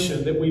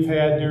isolation that we've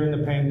had during the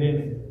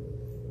pandemic.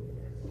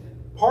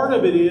 Part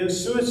of it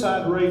is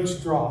suicide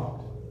rates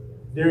dropped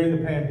during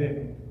the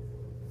pandemic.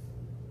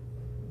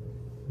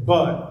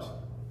 But,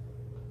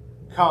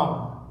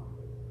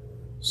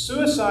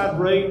 suicide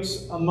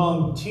rates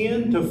among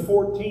 10 to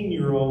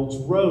 14-year-olds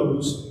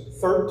rose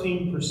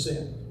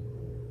 13%.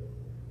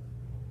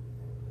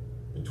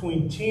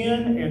 Between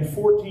 10 and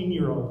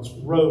 14-year-olds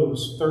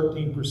rose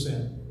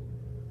 13%.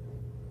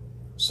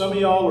 Some of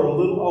y'all are a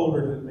little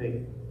older than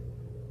me.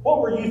 What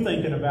were you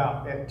thinking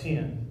about at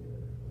 10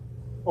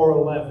 or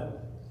 11?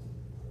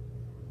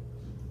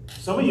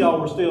 Some of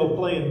y'all were still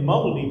playing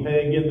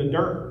mumbledy-peg in the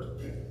dirt,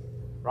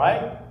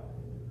 right?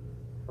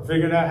 Or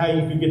figuring out how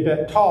you could get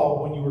that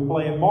tall when you were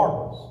playing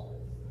marbles.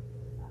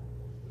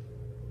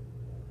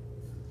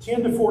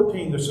 10 to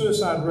 14, the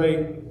suicide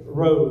rate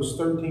rose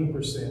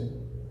 13%.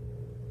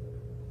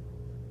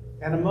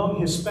 And among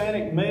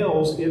Hispanic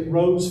males, it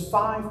rose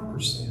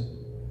 5%.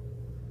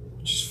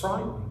 Which is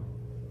frightening.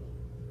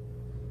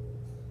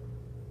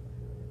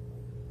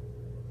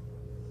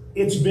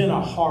 It's been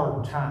a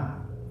hard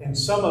time, and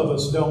some of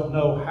us don't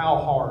know how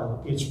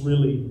hard it's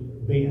really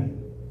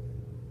been.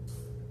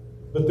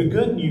 But the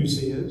good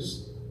news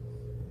is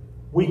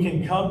we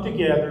can come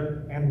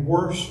together and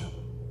worship.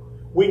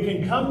 We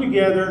can come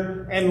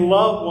together and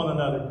love one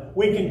another.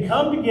 We can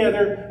come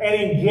together and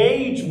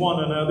engage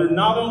one another,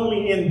 not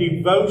only in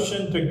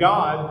devotion to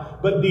God,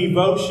 but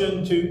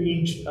devotion to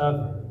each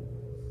other.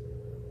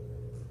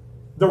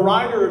 The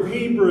writer of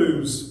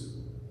Hebrews,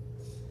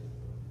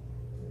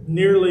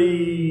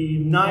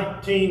 nearly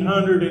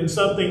 1900 and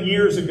something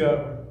years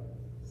ago,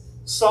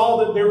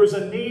 saw that there was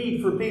a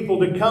need for people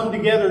to come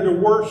together to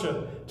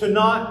worship, to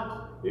not,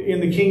 in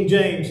the King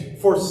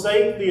James,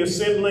 forsake the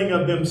assembling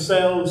of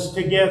themselves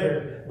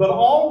together. But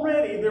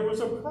already there was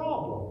a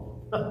problem.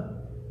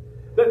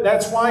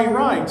 That's why he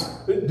writes,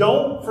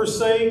 don't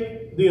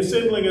forsake the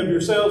assembling of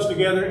yourselves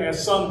together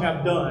as some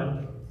have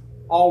done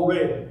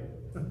already.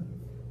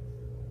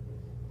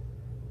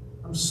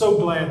 I'm so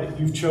glad that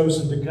you've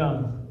chosen to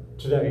come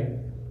today.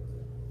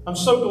 I'm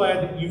so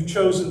glad that you've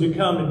chosen to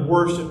come and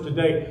worship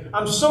today.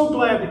 I'm so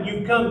glad that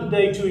you've come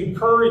today to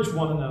encourage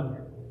one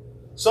another.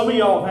 Some of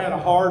y'all have had a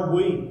hard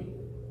week.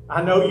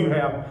 I know you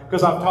have,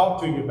 because I've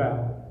talked to you about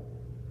it.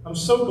 I'm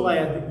so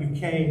glad that you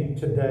came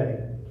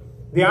today.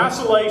 The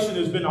isolation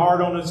has been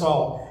hard on us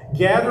all.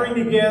 Gathering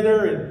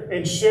together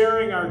and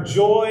sharing our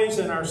joys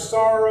and our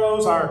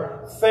sorrows,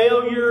 our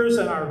failures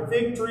and our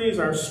victories,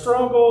 our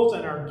struggles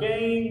and our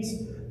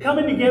gains.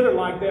 Coming together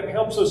like that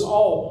helps us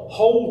all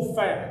hold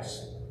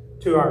fast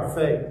to our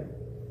faith.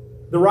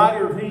 The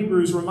writer of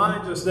Hebrews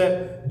reminds us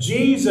that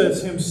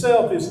Jesus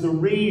himself is the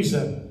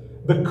reason,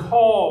 the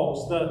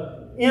cause,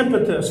 the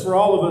impetus for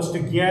all of us to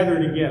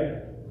gather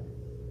together.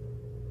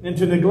 And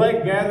to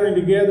neglect gathering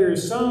together in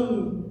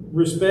some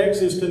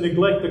respects is to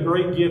neglect the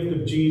great gift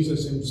of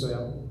Jesus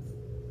himself.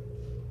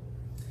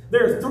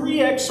 There are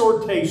three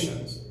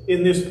exhortations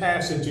in this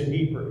passage in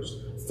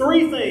Hebrews.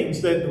 Three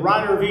things that the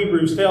writer of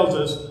Hebrews tells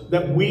us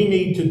that we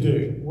need to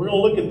do. We're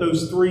going to look at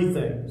those three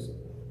things.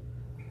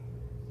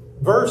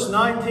 Verse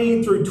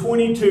 19 through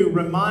 22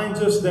 reminds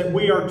us that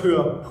we are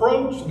to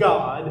approach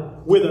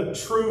God with a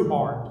true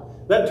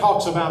heart. That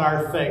talks about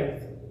our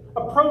faith.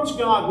 Approach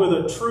God with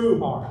a true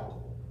heart.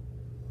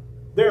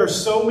 There are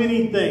so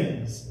many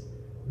things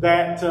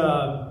that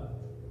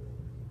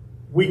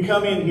we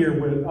come in here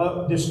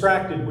with,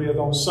 distracted with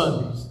on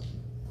Sundays.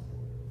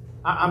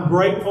 I'm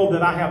grateful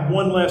that I have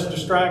one less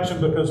distraction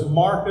because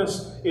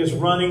Marcus is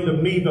running the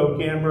Mevo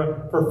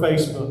camera for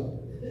Facebook.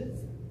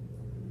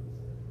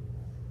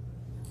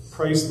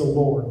 Praise the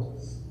Lord.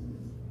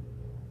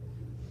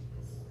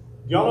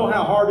 Y'all know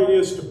how hard it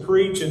is to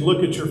preach and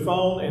look at your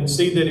phone and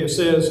see that it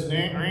says,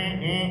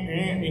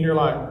 and you're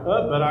like,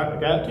 oh, but I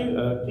got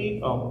to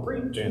keep on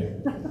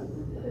preaching.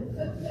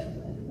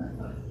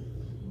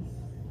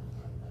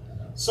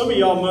 Some of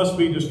y'all must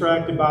be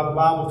distracted by the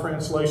Bible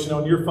translation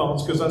on your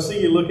phones because I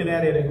see you looking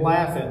at it and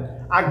laughing.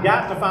 I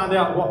got to find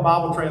out what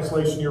Bible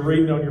translation you're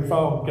reading on your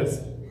phone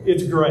because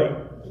it's great.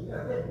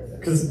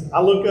 Because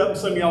I look up and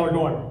some of y'all are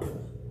going,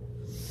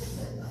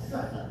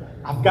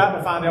 I've got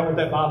to find out what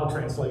that Bible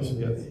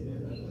translation is.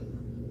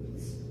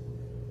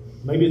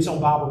 Maybe it's on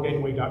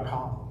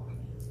BibleGateway.com.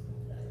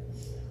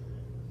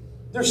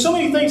 There's so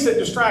many things that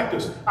distract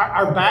us.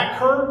 Our back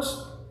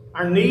hurts.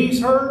 Our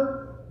knees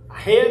hurt. Our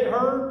head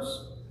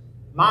hurts.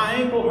 My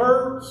ankle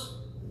hurts.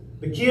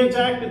 The kids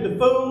acted the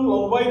fool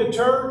on the way to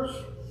church.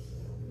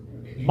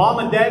 Mom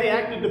and Daddy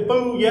acted the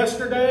fool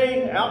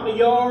yesterday out in the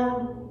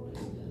yard.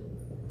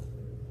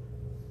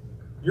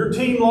 Your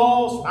team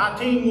lost. My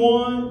team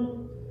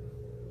won.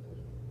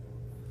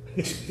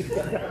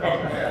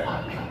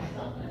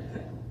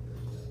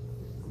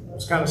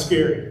 It's kind of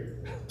scary.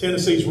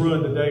 Tennessee's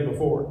ruined the day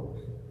before.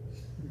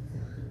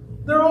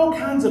 There are all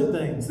kinds of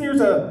things.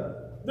 There's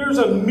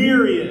a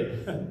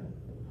myriad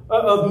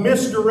of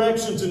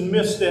misdirections and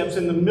missteps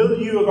in the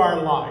milieu of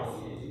our life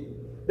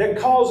that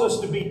cause us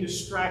to be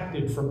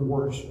distracted from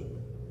worship.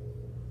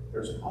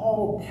 There's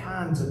all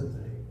kinds of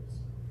things.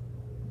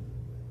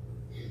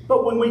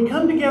 But when we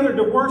come together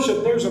to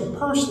worship, there's a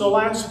personal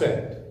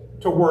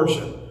aspect to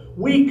worship.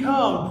 We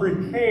come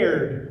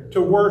prepared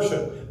to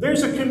worship.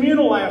 There's a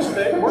communal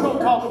aspect. We're going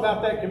to talk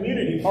about that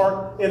community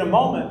part in a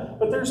moment.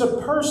 But there's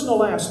a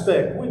personal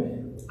aspect.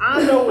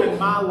 I know in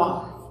my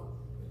life,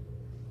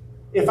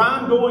 if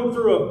I'm going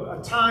through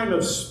a time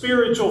of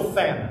spiritual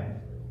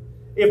famine,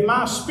 if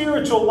my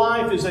spiritual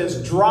life is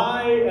as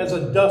dry as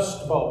a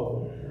dust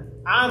bowl,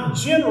 I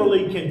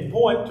generally can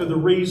point to the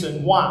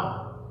reason why.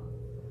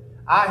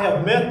 I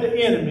have met the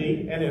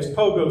enemy, and as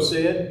Pogo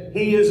said,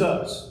 he is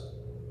us.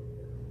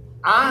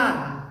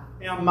 I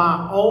am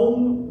my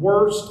own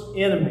worst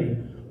enemy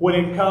when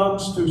it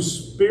comes to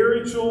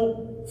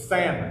spiritual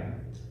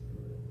famine.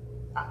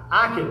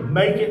 I can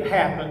make it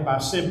happen by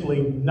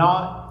simply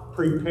not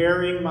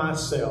preparing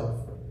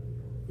myself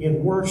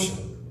in worship.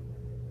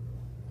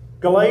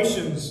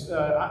 Galatians,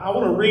 I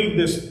want to read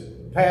this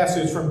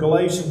passage from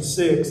Galatians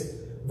 6,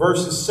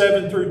 verses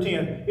 7 through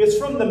 10. It's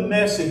from the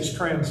Message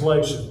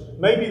translation.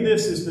 Maybe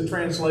this is the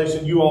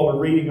translation you all are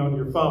reading on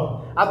your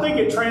phone. I think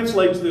it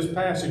translates this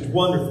passage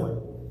wonderfully.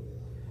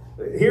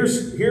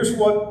 Here's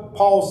what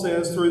Paul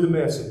says through the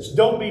Message.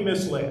 Don't be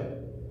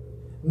misled.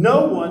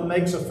 No one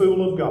makes a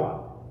fool of God.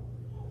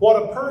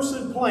 What a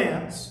person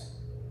plants,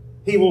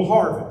 he will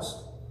harvest.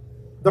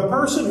 The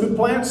person who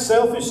plants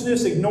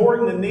selfishness,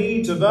 ignoring the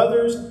needs of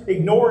others,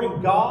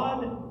 ignoring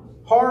God,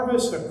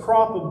 harvests a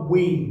crop of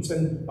weeds,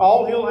 and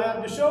all he'll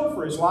have to show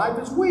for his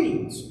life is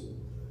weeds.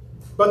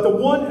 But the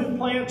one who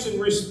plants in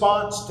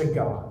response to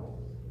God,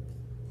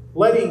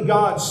 letting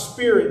God's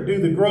Spirit do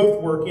the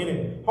growth work in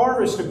it,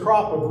 harvests a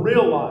crop of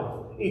real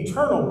life,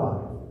 eternal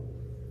life.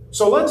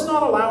 So let's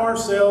not allow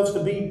ourselves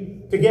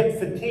to get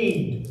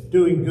fatigued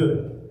doing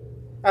good.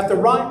 At the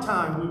right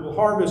time, we will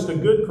harvest a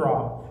good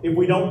crop if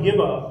we don't give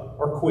up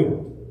or quit.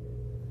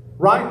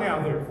 Right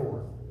now,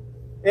 therefore,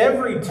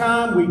 every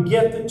time we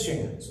get the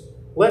chance,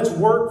 let's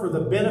work for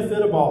the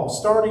benefit of all,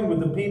 starting with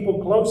the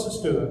people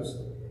closest to us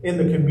in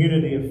the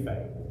community of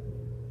faith.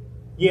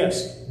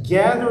 Yes,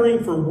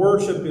 gathering for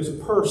worship is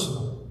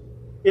personal.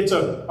 It's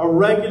a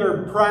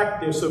regular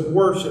practice of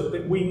worship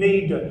that we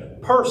need to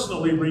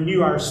personally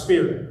renew our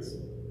spirits.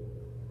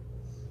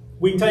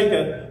 We take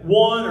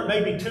 1 or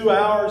maybe 2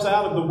 hours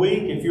out of the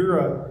week. If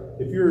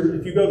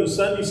you go to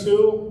Sunday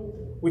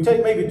school, we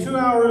take maybe 2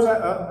 hours,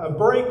 a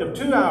break of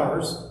 2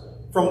 hours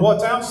from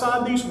what's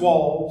outside these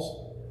walls,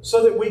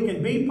 so that we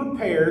can be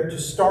prepared to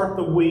start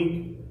the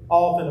week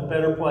off in a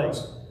better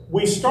place.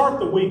 We start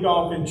the week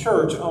off in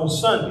church on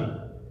Sunday,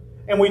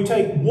 and we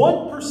take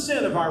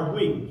 1% of our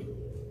week.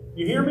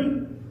 You hear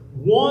me?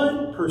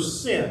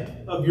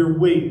 1% of your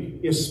week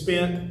is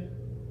spent,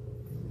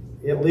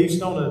 at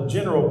least on a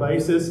general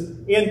basis,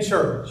 in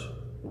church.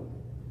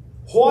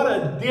 What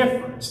a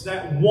difference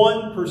that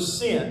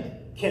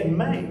 1% can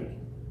make.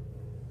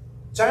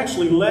 It's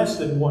actually less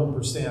than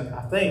 1%,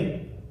 I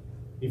think,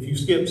 if you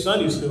skip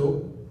Sunday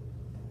school.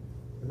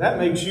 And that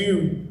makes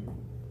you,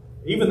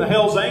 even the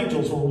Hells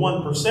Angels were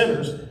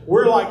 1%ers.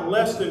 We're like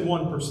less than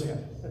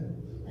 1%.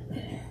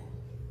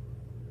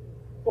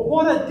 But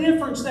what a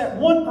difference that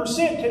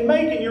 1% can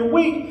make in your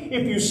week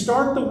if you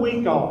start the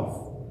week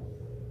off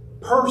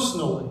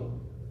personally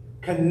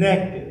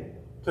connected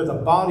to the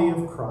body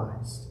of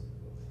Christ.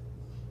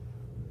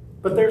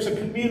 But there's a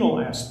communal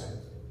aspect.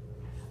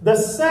 The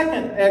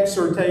second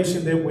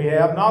exhortation that we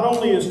have not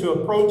only is to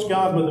approach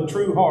God with a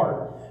true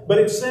heart, but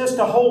it says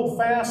to hold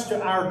fast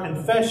to our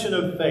confession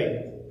of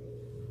faith.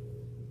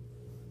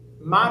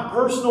 My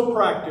personal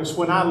practice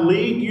when I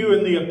lead you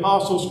in the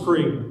Apostles'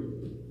 Creed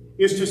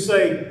is to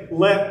say,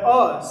 let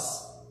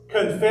us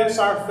confess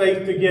our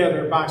faith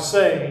together by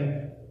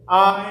saying,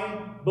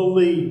 I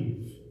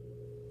believe.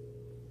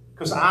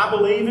 Because I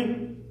believe it,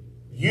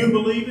 you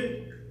believe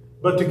it,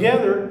 but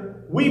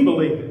together we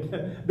believe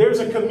it. There's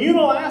a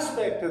communal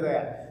aspect to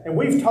that. And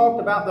we've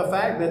talked about the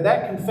fact that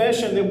that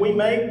confession that we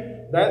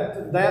make,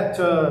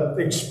 that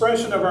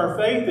expression of our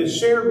faith is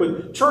shared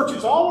with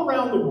churches all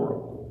around the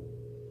world.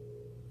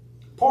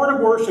 Part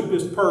of worship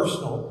is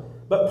personal,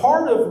 but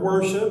part of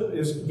worship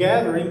is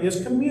gathering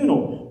is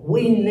communal.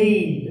 We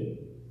need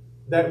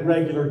that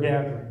regular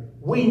gathering.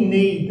 We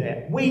need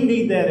that. We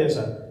need that as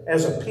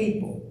a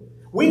people.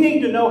 We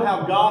need to know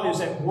how God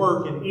is at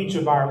work in each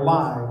of our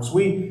lives.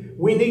 We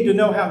need to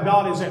know how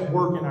God is at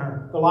work in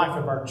the life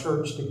of our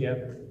church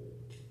together.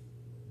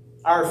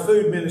 Our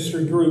food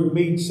ministry group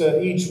meets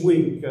each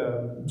week,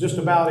 just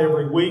about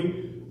every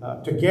week,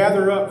 to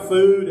gather up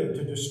food and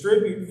to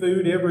distribute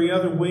food every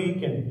other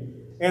week.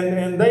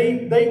 And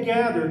they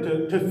gather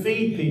to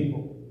feed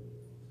people.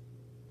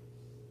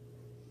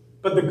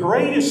 But the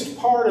greatest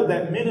part of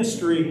that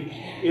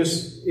ministry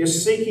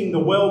is seeking the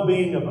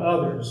well-being of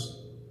others.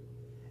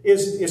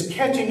 Is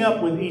catching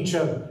up with each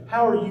other.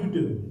 How are you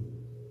doing?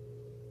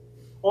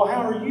 Well,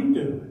 how are you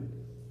doing?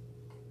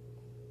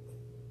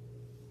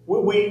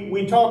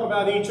 We talk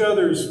about each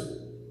other's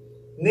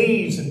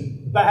knees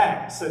and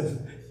backs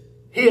and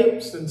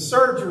hips and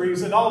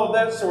surgeries and all of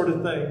that sort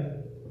of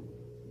thing.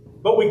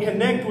 But we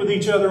connect with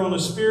each other on a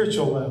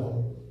spiritual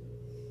level.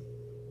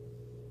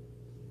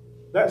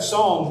 That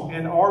song,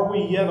 And Are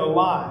We Yet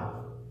Alive,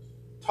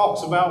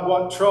 talks about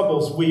what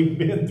troubles we've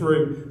been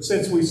through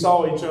since we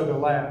saw each other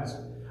last.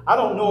 I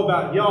don't know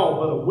about y'all,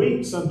 but a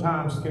week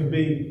sometimes can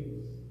be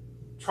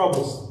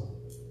troublesome.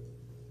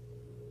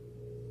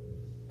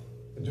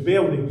 And to be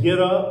able to get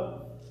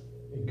up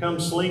and come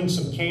sling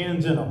some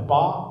cans in a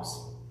box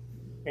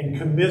and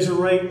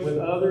commiserate with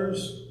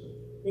others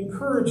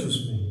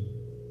encourages me.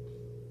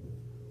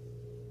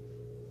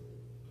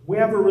 We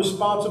have a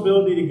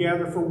responsibility to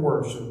gather for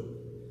worship.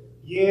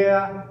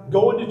 Yeah,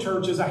 going to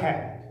church is a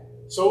habit.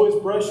 So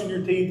is brushing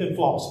your teeth and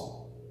flossing.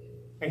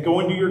 And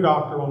going to your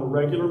doctor on a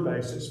regular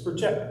basis for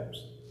checkups.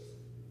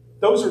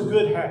 Those are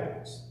good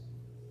habits.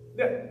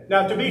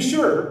 Now, to be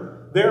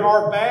sure, there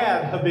are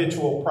bad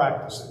habitual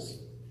practices.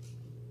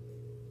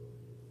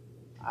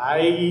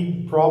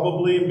 I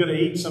probably am going to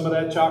eat some of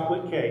that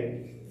chocolate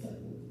cake.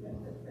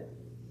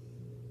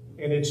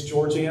 And it's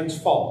Georgianne's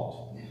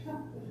fault.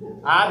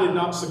 I did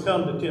not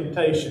succumb to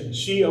temptation.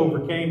 She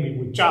overcame me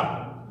with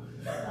chocolate.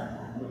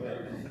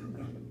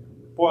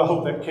 Boy, I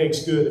hope that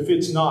cake's good. If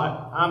it's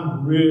not,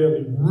 I'm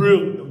really,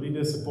 really going to be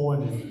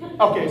disappointed.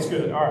 Okay, it's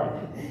good. All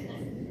right.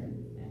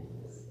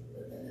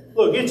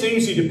 Look, it's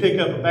easy to pick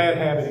up a bad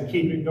habit and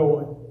keep it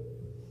going.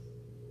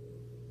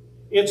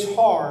 It's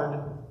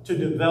hard to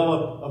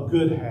develop a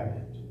good habit.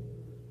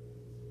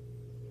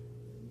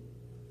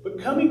 But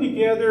coming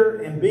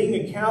together and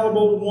being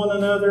accountable to one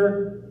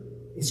another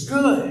is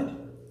good.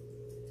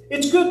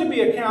 It's good to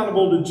be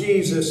accountable to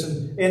Jesus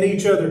and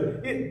each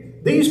other.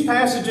 These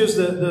passages,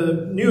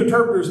 the New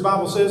Interpreter's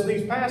Bible says,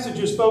 these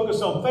passages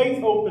focus on faith,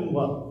 hope, and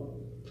love.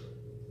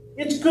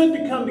 It's good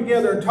to come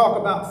together and talk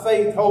about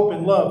faith, hope,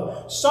 and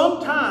love.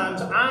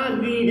 Sometimes I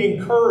need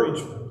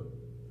encouragement.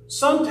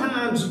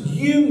 Sometimes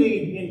you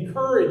need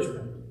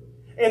encouragement.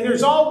 And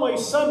there's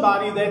always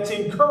somebody that's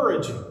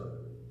encouraging.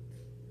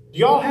 Do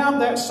y'all have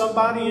that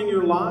somebody in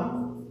your life?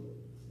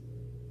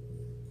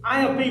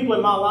 I have people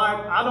in my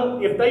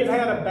life, if they've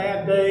had a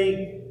bad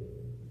day,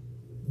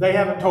 they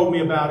haven't told me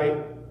about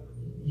it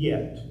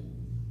yet.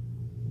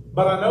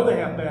 But I know they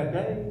have bad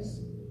days.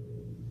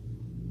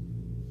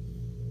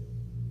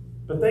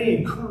 But they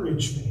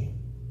encourage me.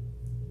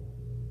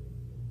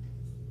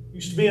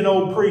 Used to be an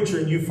old preacher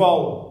in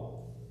Eufaula.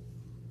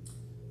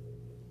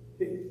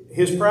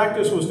 His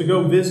practice was to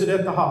go visit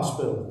at the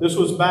hospital. This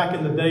was back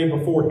in the day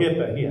before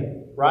HIPAA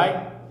hit,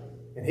 right?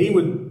 And he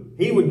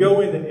would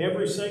go into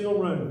every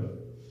single room.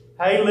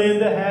 Hey,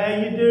 Linda, how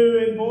you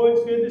doing? Boy,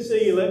 it's good to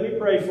see you. Let me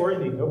pray for you.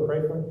 And he'd go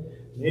pray for you.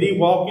 And then he'd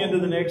walk into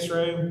the next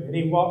room, and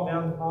he'd walk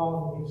down the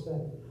hall, and he'd say,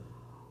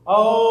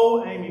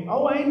 Oh,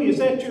 Amy, is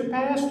that your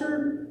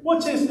pastor?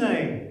 What's his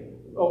name?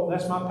 Oh,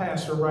 that's my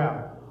pastor,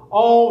 Ralph.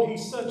 Oh,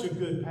 he's such a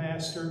good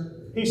pastor.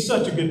 He's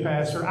such a good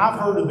pastor. I've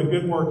heard of the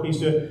good work he's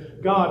doing.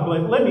 God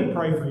bless. Let me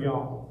pray for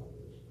y'all.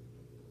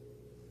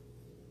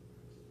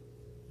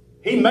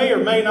 He may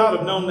or may not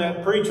have known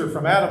that preacher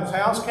from Adam's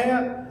house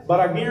cat, but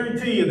I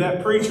guarantee you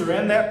that preacher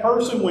and that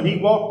person, when he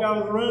walked out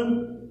of the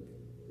room,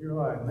 you're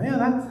like, man,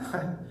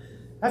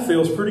 that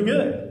feels pretty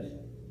good.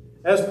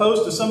 As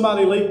opposed to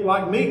somebody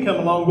like me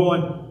coming along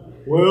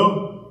going,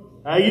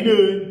 well, how you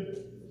doing?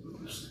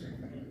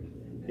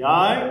 You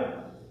all right?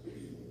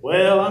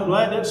 Well, I'm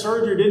glad that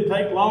surgery didn't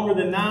take longer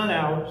than 9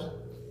 hours.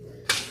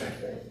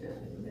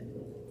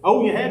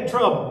 Oh, you had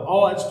trouble.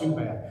 Oh, that's too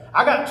bad.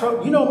 I got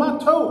trouble. You know, my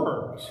toe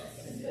hurts.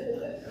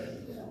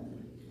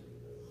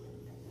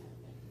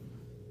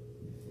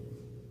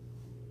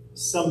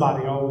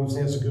 Somebody always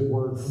has a good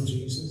word from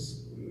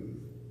Jesus.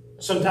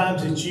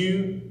 Sometimes it's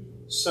you.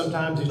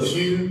 Sometimes it's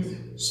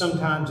you.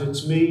 Sometimes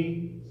it's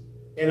me.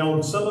 And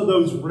on some of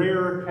those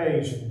rare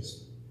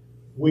occasions,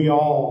 we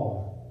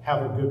all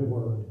have a good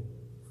word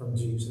from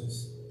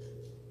Jesus.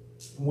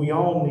 And we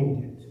all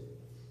need it.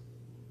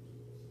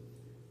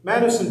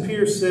 Madison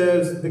Pierce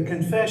says the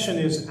confession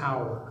is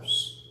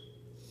ours.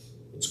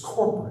 It's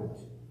corporate.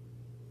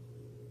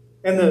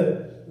 And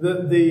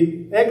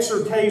the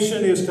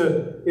exhortation is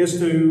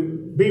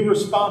to be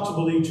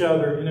responsible to each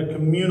other in a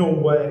communal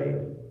way.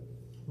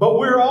 But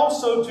we're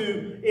also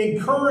to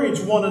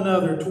encourage one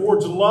another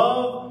towards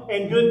love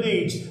and good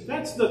deeds.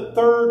 That's the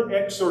third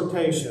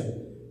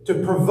exhortation, to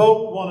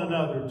provoke one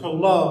another to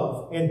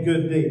love and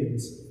good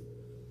deeds.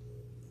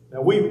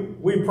 Now,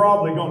 we're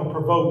probably going to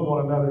provoke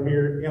one another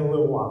here in a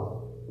little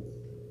while.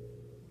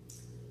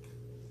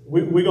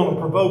 We're going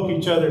to provoke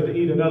each other to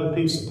eat another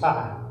piece of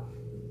pie.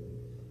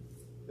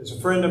 As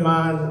a friend of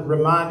mine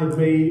reminded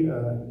me,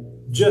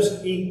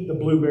 just eat the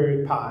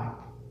blueberry pie.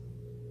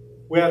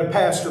 We had a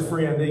pastor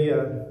friend.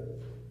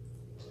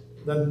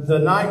 The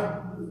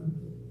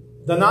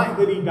night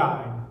that he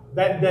died,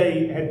 that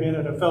day had been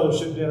at a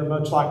fellowship dinner,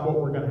 much like what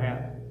we're going to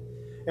have.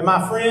 And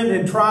my friend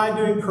had tried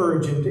to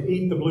encourage him to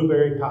eat the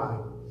blueberry pie.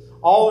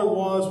 All there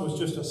was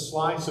just a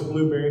slice of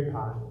blueberry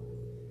pie.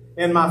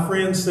 And my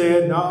friend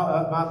said, no,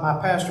 my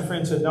pastor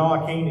friend said, no,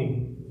 I can't eat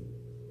it.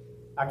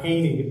 I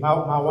can't eat it.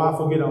 My wife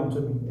will get on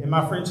to me. And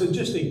my friend said,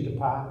 just eat the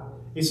pie.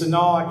 He said,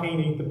 no, I can't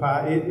eat the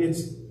pie.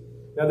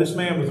 Now, this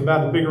man was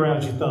about as big around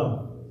as your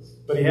thumb,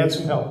 but he had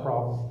some health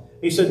problems.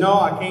 He said, no,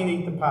 I can't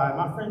eat the pie.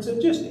 My friend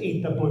said, just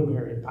eat the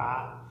blueberry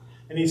pie.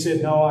 And he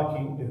said, no, I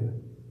can't do it.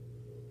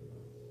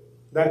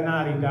 That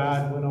night he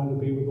died and went on to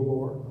be with the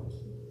Lord.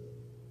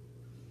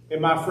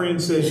 And my friend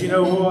says, you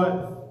know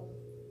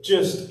what?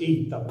 Just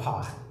eat the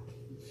pie.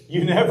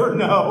 You never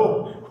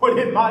know when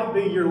it might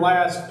be your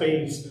last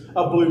piece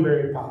of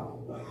blueberry pie.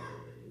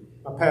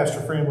 My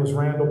pastor friend was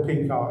Randall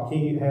Peacock.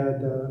 He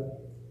had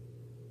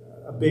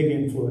a big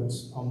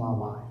influence on my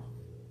life.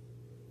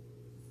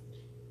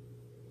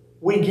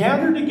 We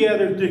gather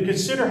together to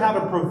consider how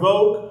to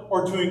provoke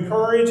or to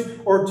encourage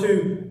or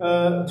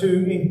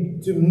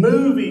to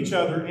move each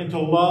other into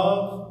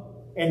love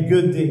and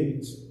good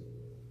deeds.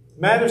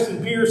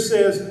 Madison Pierce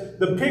says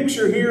the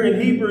picture here in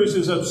Hebrews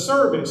is of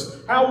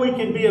service, how we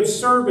can be of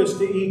service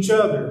to each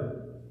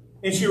other.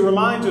 And she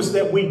reminds us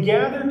that we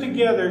gather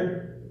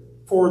together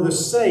for the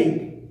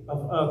sake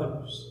of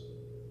others.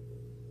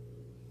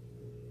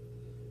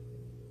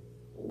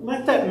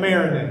 Let that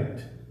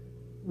marinate.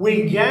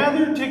 We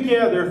gather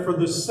together for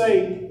the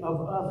sake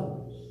of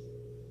others.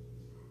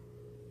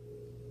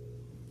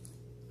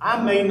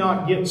 I may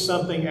not get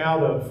something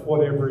out of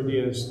whatever it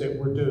is that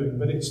we're doing,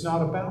 but it's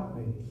not about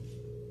me.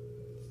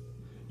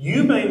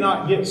 You may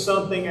not get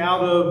something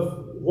out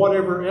of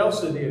whatever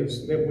else it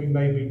is that we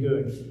may be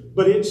doing,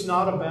 but it's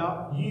not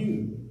about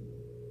you.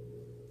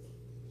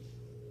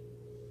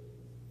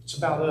 It's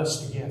about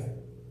us together.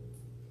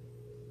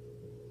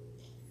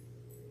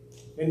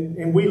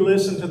 And we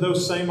listen to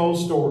those same old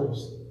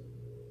stories.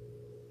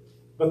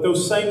 But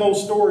those same old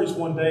stories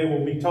one day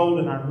will be told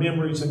in our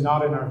memories and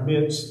not in our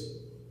midst,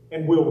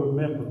 and we'll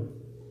remember.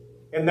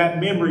 And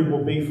that memory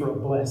will be for a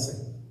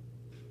blessing.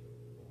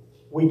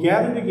 We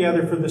gather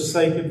together for the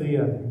sake of the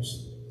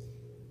others.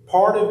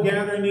 Part of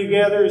gathering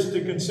together is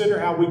to consider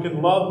how we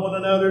can love one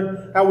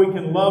another, how we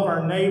can love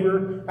our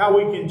neighbor, how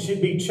we can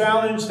be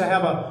challenged to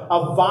have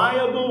a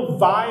viable,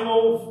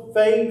 vital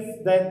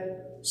faith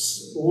that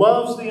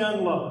loves the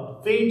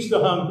unloved, feeds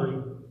the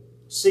hungry,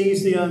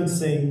 sees the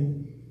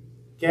unseen,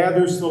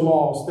 gathers the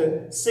lost,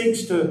 that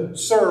seeks to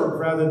serve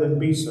rather than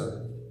be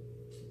served.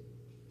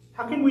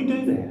 How can we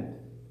do that?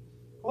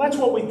 Well, that's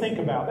what we think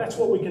about. That's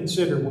what we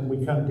consider when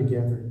we come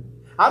together.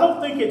 I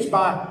don't think it's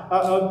by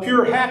a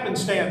pure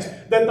happenstance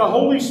that the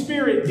Holy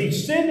Spirit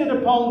descended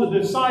upon the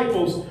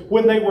disciples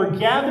when they were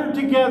gathered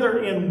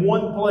together in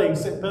one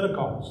place at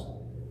Pentecost.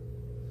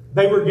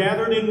 They were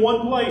gathered in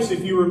one place,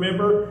 if you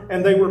remember,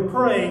 and they were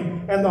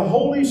praying, and the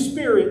Holy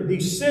Spirit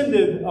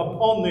descended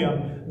upon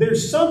them.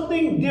 There's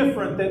something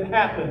different that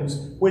happens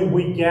when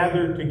we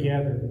gather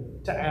together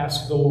to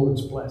ask the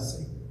Lord's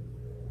blessing.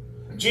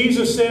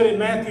 Jesus said in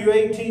Matthew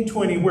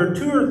 18:20, where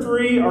 2 or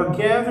 3 are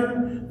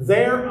gathered,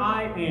 there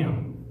I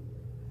am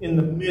in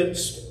the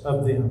midst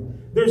of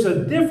them. There's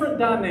a different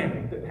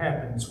dynamic that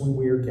happens when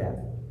we are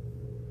gathered.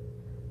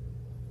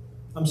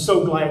 I'm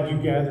so glad you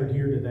gathered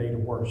here today to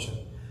worship.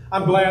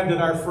 I'm glad that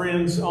our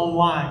friends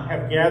online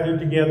have gathered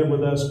together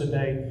with us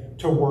today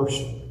to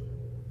worship.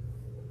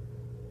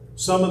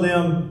 Some of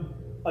them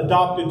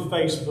adopted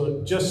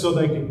Facebook just so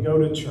they could go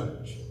to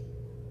church.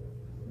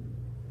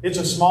 It's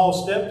a small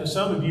step to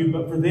some of you,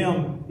 but for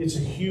them, it's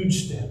a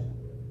huge step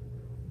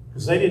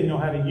because they didn't know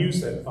how to use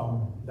that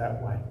phone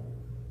that way.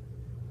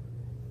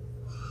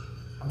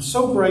 I'm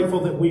so grateful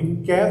that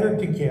we've gathered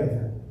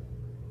together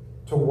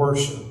to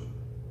worship.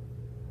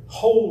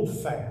 Hold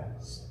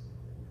fast.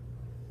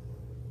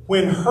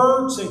 When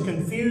hurts and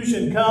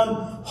confusion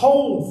come,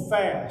 hold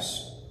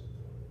fast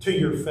to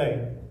your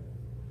faith.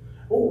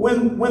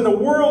 When the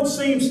world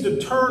seems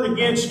to turn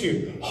against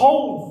you,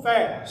 hold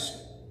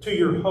fast to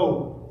your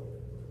hope.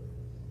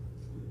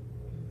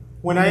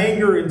 When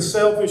anger and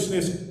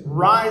selfishness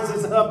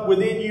rises up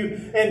within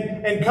you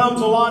and comes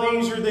a lot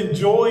easier than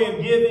joy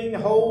and giving,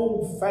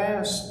 hold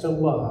fast to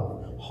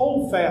love.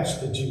 Hold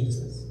fast to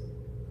Jesus.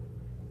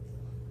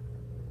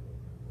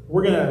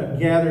 We're going to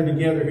gather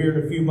together here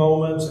in a few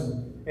moments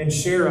and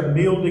share a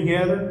meal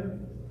together,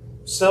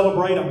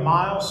 celebrate a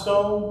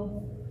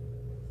milestone,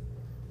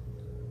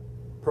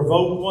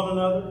 provoke one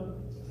another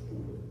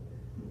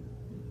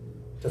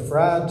to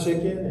fried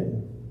chicken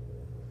and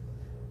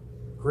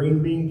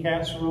green bean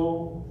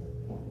casserole,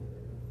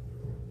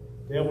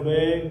 deviled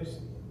eggs,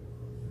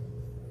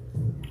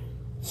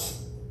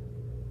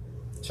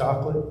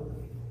 chocolate.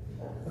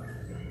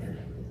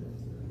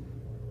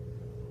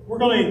 We're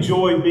going to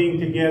enjoy being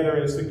together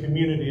as the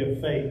community of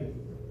faith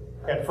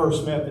at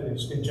First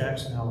Methodist in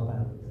Jackson,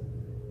 Alabama.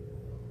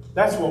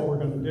 That's what we're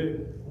going to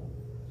do.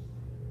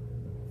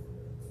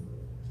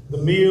 The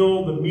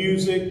meal, the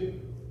music,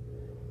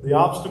 the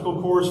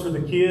obstacle course for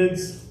the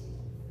kids,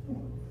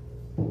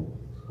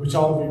 which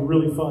ought to be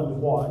really fun to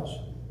watch.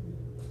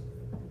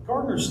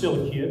 Gardner's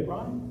still a kid,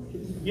 right?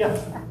 Yeah.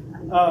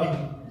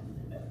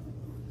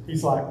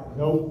 He's like,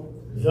 nope,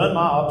 done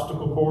my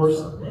obstacle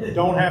course.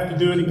 Don't have to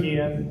do it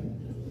again.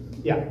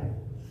 Yeah,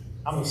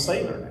 I'm a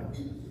sailor now.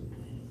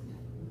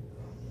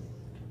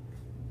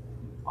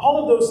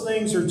 All of those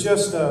things are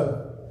just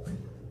a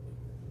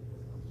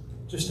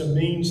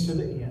means to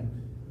the end.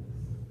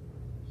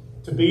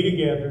 To be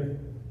together,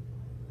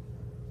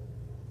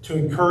 to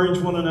encourage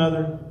one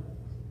another,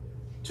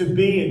 to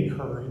be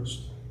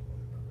encouraged,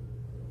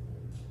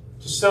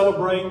 to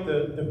celebrate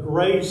the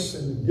grace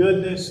and the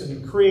goodness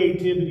and the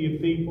creativity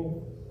of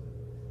people,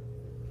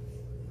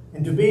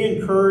 and to be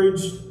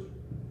encouraged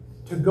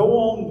to go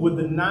on with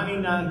the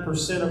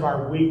 99% of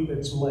our week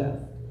that's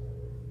left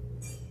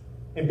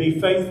and be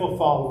faithful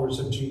followers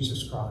of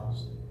Jesus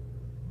Christ.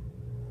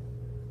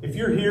 If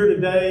you're here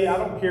today, I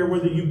don't care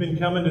whether you've been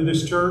coming to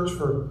this church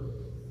for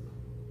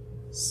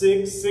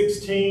 6,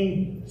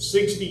 16,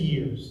 60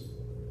 years.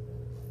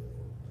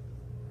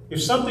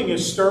 If something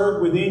is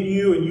stirred within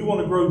you and you want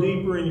to grow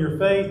deeper in your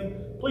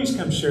faith, please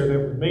come share that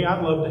with me.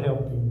 I'd love to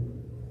help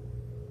you.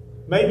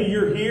 Maybe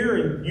you're here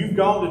and you've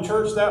gone to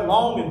church that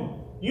long and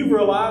you've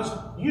realized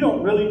you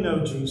don't really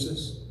know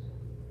Jesus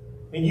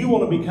and you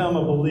want to become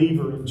a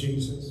believer in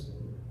Jesus.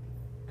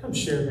 Come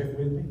share that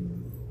with me.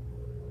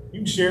 You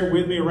can share it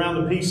with me around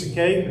a piece of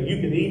cake, or you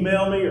can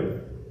email me,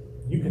 or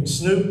you can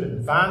snoop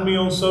and find me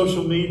on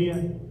social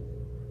media.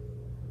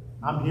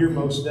 I'm here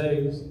most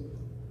days.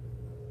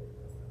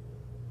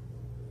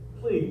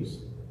 Please,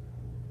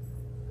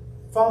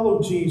 follow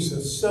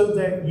Jesus so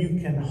that you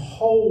can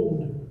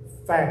hold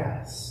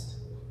fast.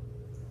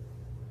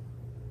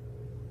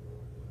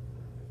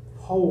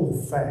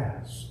 Hold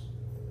fast.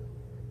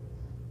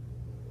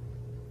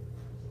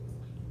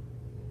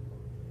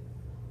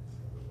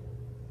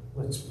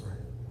 Let's pray.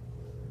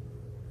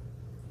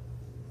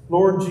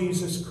 Lord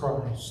Jesus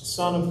Christ,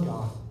 Son of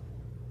God,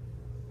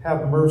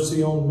 have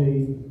mercy on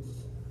me,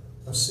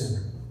 a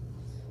sinner.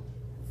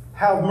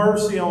 Have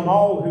mercy on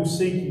all who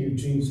seek you,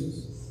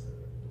 Jesus.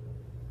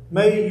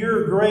 May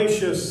your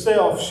gracious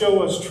self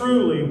show us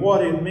truly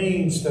what it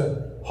means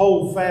to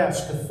hold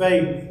fast to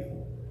faith,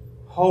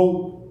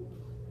 hope,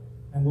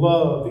 and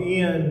love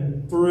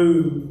in,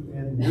 through,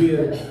 and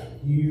with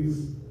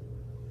you.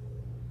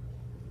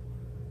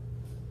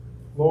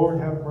 Lord,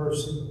 have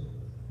mercy.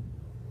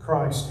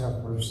 Christ,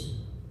 have mercy.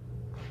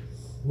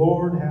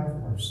 Lord, have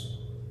mercy.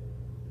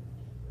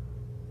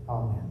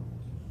 Amen.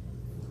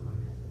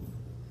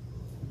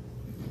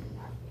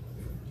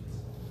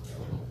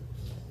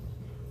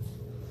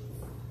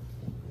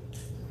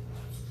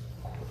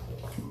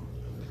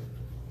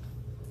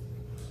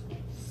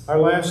 Our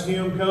last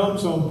hymn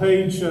comes on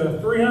page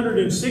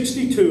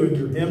 362 in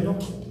your hymnal.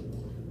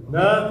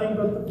 Nothing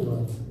but the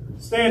blood.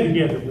 Stand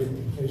together with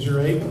me as you're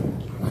able.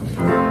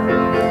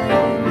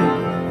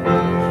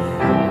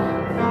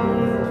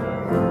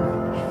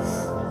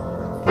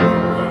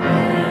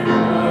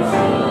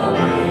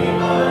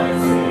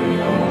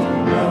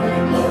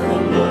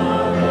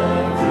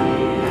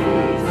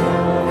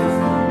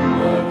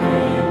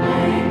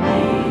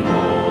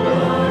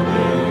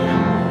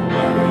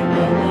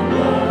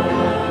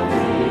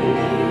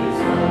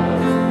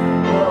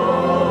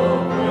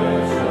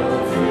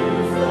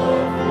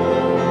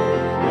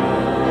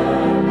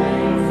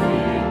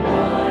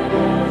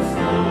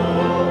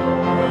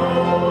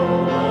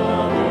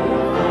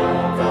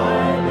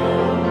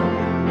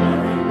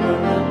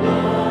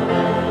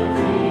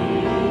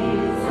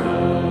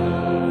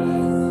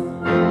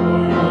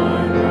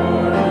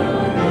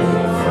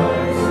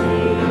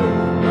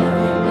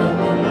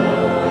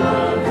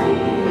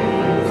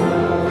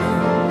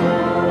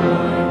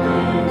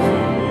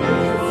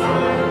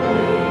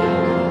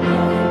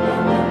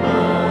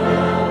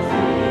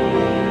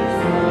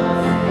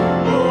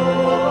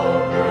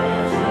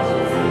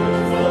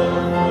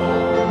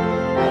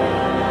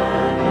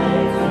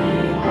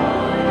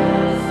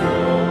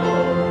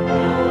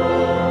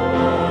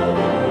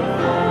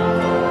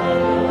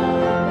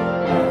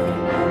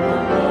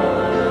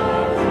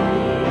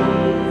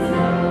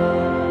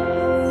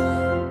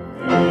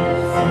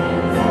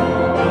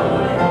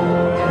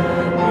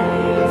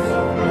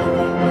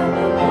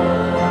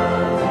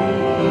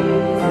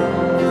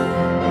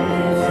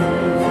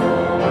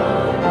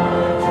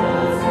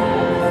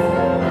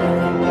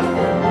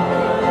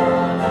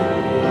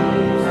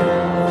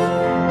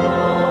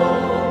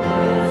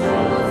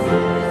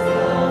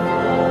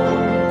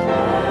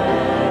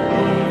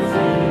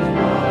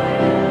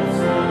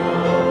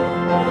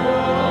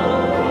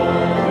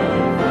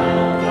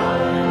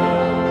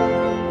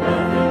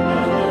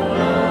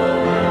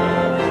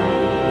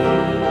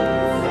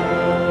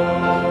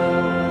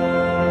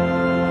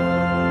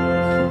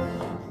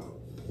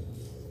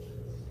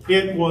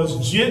 It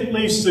was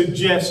gently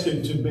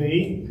suggested to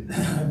me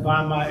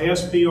by my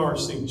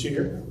SPRC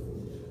chair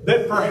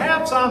that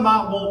perhaps I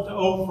might want to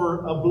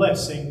offer a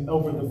blessing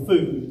over the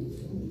food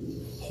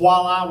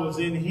while I was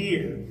in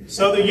here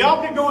so that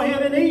y'all could go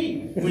ahead and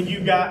eat when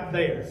you got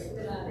there.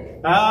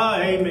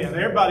 Amen.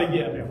 Everybody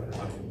get there.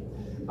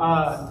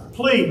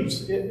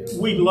 Please,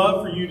 we'd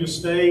love for you to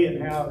stay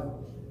and have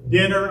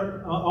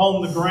dinner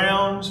on the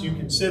grounds. You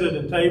can sit at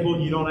a table.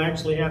 You don't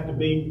actually have to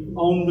be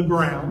on the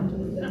ground.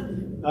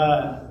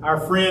 Our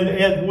friend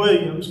Ed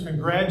Williams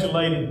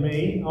congratulated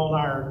me on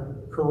our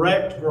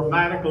correct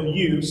grammatical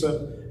use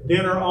of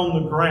dinner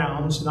on the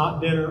grounds,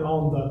 not dinner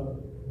on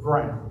the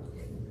ground.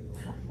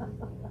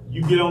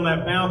 You get on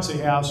that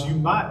bouncy house, you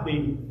might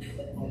be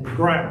on the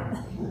ground.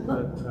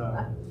 But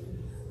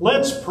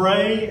let's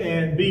pray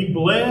and be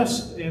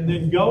blessed, and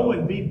then go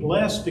and be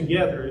blessed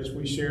together as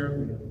we share a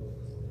meal.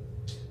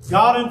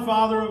 God and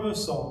Father of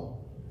us all,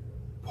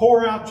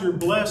 pour out your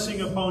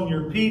blessing upon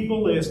your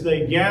people as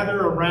they gather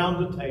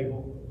around the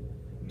table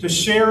to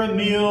share a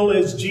meal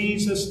as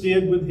Jesus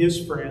did with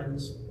his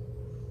friends.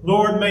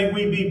 Lord, may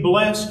we be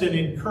blessed and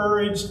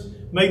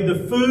encouraged. May the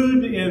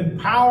food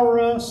empower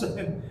us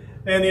and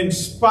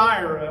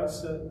inspire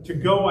us to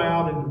go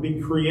out and be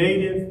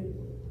creative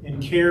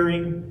and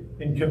caring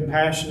and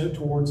compassionate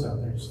towards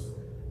others.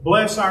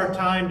 Bless our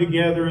time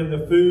together in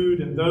the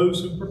food and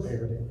those who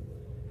prepared it.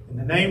 In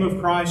the name of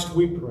Christ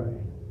we pray.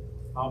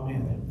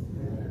 Amen.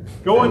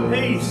 Go in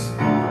peace.